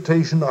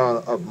interpretation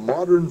of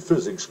modern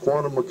physics,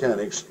 quantum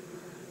mechanics,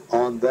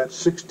 on that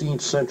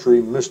 16th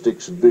century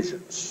mystic's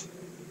visions.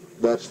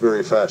 That's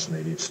very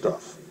fascinating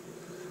stuff.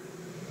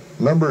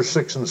 Numbers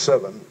 6 and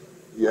 7,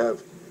 you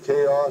have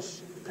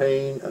chaos,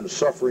 pain, and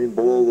suffering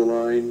below the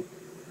line,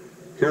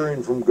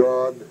 hearing from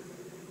God,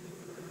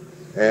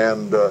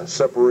 and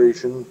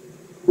separation,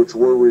 which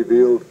were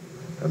revealed.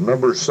 And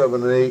numbers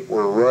 7 and 8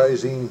 were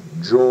rising,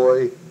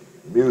 joy,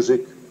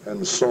 music,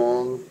 and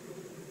song.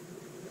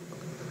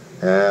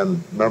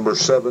 And number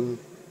 7,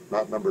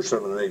 not number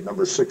 7 and 8,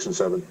 number 6 and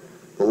 7,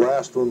 the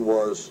last one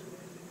was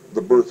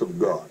the birth of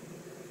God.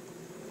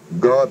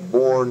 God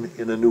born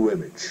in a new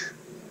image.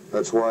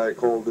 That's why I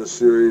called this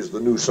series The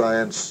New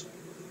Science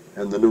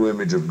and the New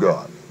Image of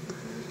God.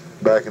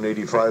 Back in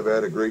 85, I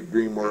had a great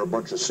dream where a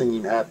bunch of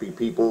singing happy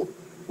people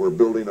were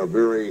building a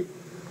very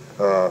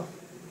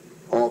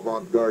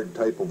avant-garde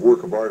type of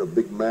work of art, a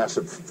big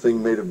massive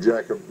thing made of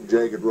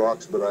jagged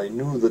rocks, but I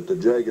knew that the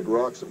jagged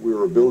rocks that we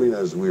were building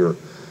as we were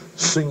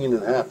singing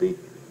and happy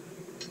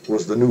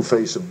was the new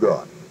face of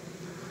God.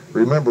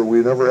 Remember,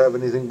 we never have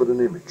anything but an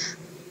image.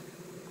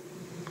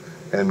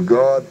 And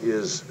God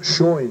is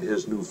showing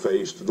his new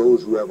face to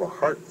those who have a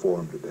heart for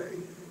him today.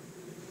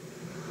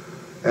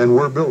 And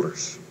we're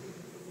builders.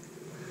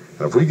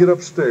 And if we get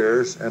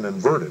upstairs and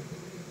invert it,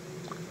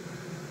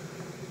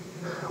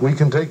 we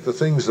can take the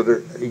things that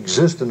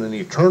exist in an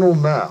eternal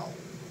now,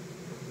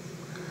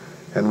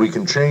 and we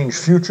can change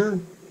future,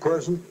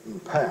 present,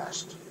 and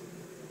past.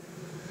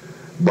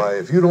 By,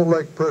 if you don't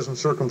like present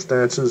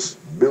circumstances,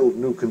 build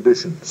new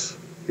conditions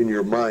in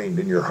your mind,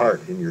 in your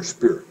heart, in your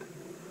spirit.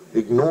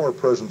 Ignore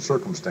present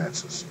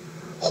circumstances.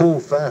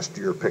 Hold fast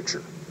to your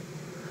picture.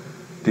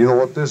 Do you know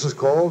what this is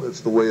called?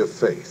 It's the way of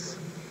faith.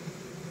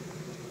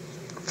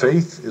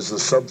 Faith is the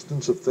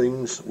substance of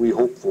things we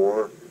hope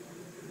for,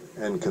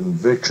 and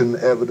conviction,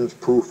 evidence,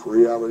 proof,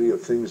 reality of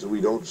things that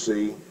we don't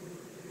see.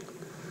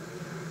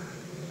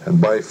 And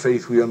by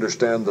faith we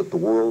understand that the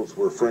worlds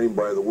were framed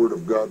by the Word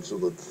of God, so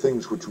that the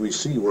things which we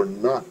see were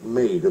not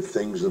made of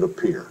things that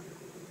appear.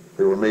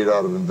 They were made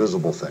out of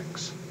invisible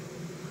things.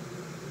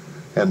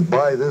 And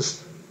by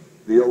this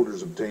the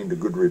elders obtained a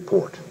good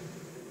report.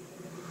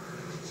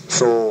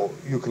 So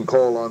you can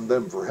call on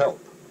them for help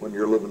when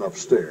you're living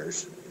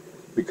upstairs,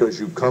 because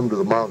you come to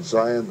the Mount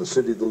Zion, the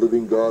city of the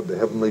living God, the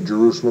heavenly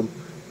Jerusalem,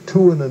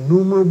 to an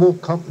innumerable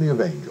company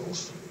of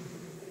angels,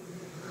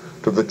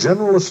 to the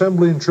general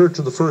assembly and church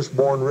of the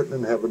firstborn written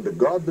in heaven, to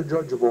God the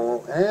judge of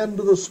all, and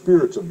to the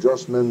spirits of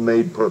just men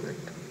made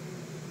perfect.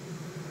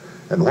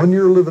 And when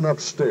you're living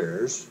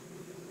upstairs,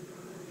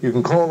 you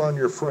can call on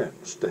your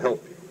friends to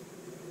help you.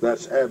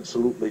 That's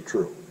absolutely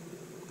true.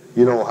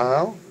 You know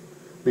how?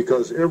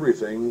 Because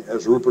everything,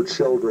 as Rupert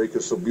Sheldrake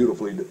has so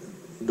beautifully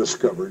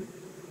discovered,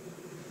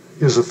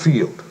 is a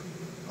field,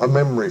 a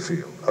memory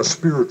field, a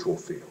spiritual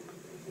field.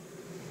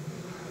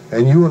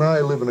 And you and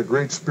I live in a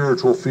great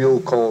spiritual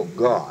field called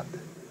God,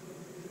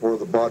 or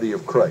the body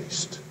of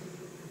Christ.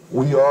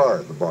 We are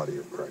the body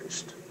of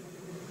Christ.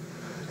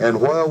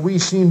 And while we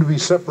seem to be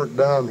separate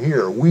down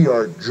here, we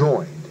are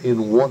joined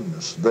in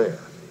oneness there.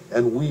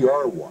 And we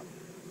are one.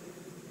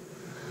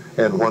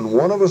 And when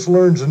one of us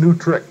learns a new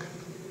trick,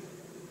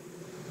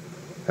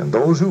 and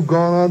those who've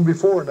gone on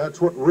before, and that's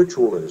what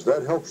ritual is,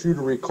 that helps you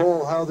to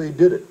recall how they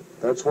did it.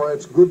 That's why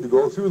it's good to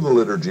go through the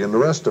liturgy and the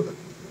rest of it.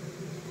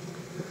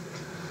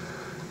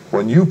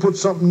 When you put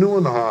something new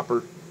in the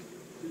hopper,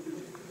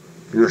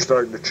 you're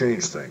starting to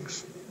change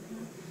things.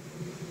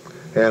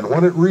 And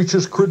when it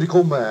reaches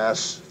critical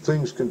mass,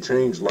 things can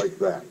change like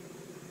that.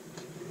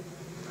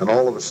 And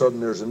all of a sudden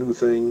there's a new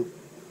thing,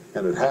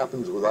 and it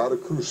happens without a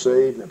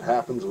crusade, and it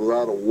happens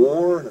without a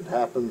war, and it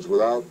happens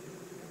without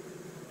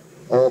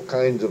all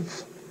kinds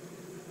of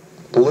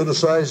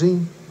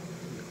politicizing.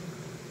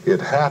 It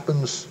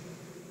happens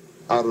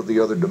out of the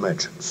other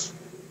dimensions.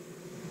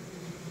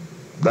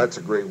 That's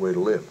a great way to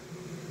live.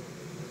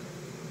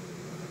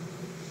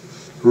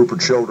 Rupert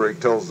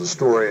Sheldrake tells the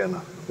story in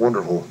a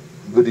wonderful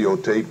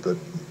videotape that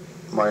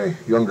my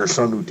younger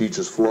son, who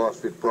teaches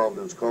philosophy at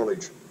Providence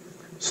College,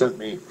 sent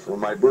me for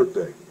my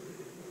birthday,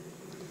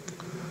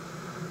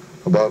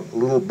 about a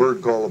little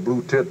bird called a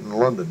blue tit in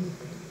London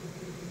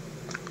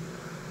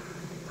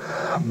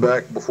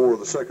back before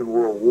the Second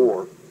World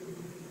War.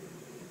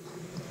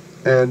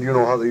 And you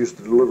know how they used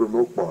to deliver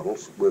milk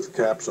bottles with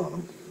caps on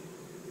them.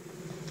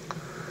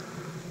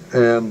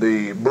 And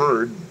the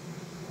bird,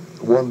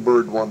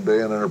 one day,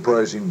 an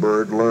enterprising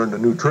bird, learned a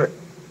new trick.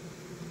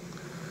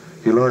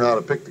 He learned how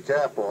to pick the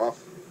cap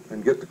off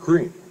and get the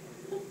cream.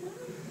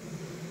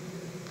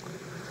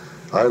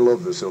 I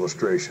love this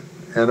illustration.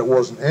 And it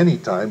wasn't any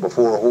time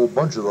before a whole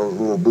bunch of those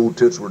little blue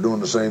tits were doing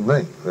the same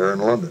thing there in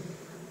London.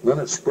 Then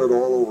it spread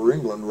all over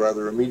England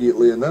rather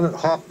immediately, and then it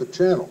hopped the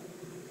channel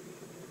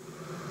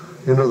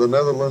into the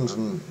Netherlands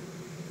and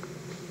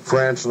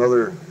France and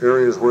other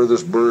areas where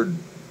this bird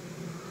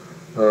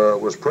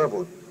was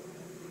prevalent.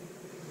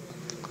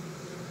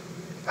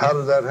 How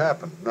did that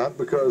happen? Not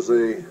because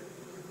they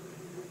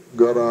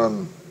got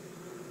on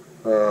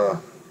the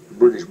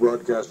British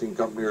Broadcasting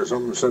Company or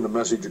something to send a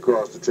message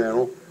across the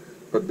channel,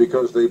 but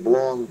because they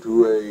belonged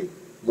to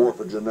a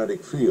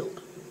morphogenetic field.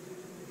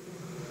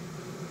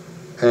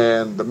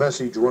 And the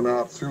message went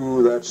out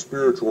through that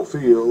spiritual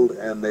field,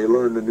 and they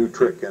learned a new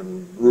trick.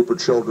 And Rupert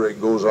Sheldrake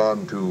goes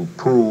on to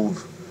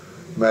prove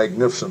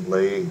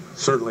magnificently,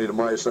 certainly to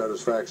my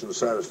satisfaction, the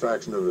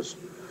satisfaction of his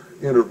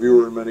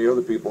interviewer and many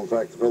other people. In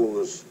fact, the fellow who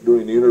was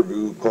doing the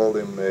interview called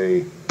him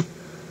a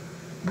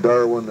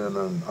Darwin and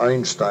an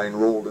Einstein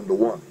rolled into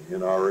one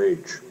in our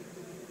age.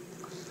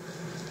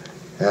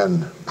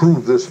 And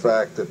prove this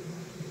fact that,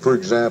 for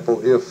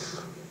example,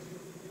 if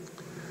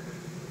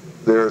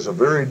there's a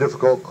very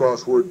difficult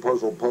crossword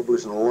puzzle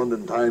published in the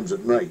London Times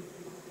at night,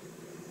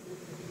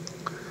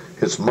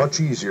 it's much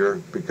easier,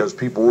 because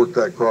people work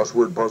that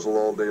crossword puzzle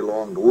all day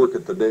long, to work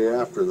it the day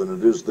after than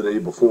it is the day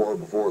before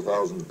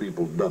thousands of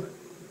people have done it.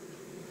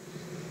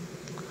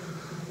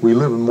 We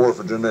live in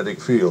morphogenetic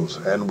fields,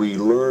 and we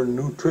learn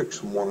new tricks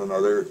from one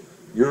another.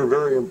 You're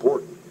very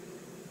important.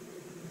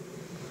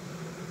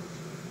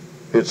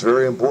 It's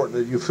very important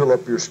that you fill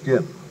up your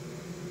skin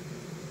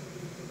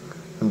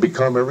and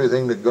become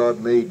everything that God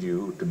made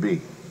you to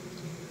be.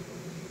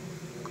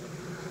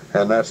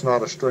 And that's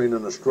not a strain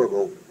and a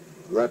struggle.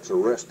 That's a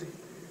resting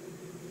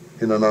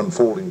in an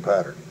unfolding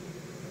pattern.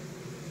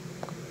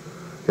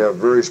 You have a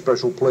very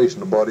special place in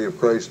the body of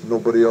Christ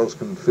nobody else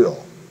can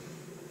fill.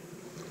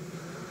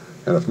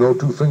 And if no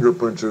two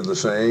fingerprints are the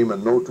same,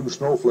 and no two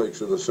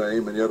snowflakes are the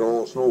same, and yet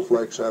all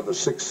snowflakes have a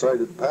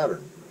six-sided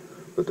pattern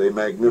that they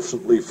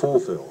magnificently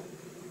fulfill,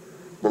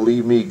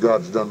 believe me,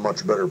 God's done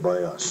much better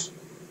by us.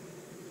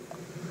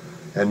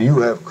 And you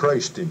have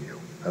Christ in you,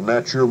 and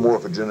that's your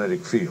morphogenetic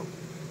field.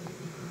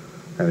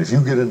 And if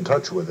you get in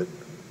touch with it,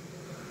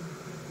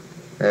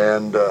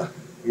 and,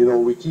 you know,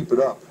 we keep it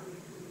up,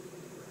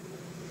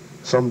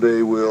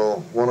 Someday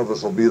one of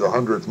us will be the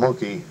 100th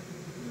monkey,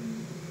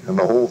 and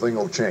the whole thing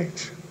will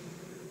change.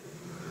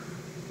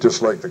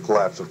 Just like the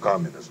collapse of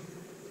communism.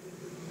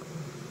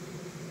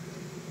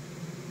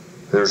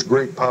 There's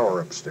great power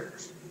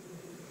upstairs.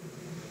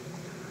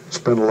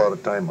 Spend a lot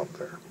of time up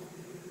there.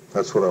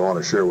 That's what I want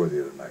to share with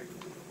you tonight.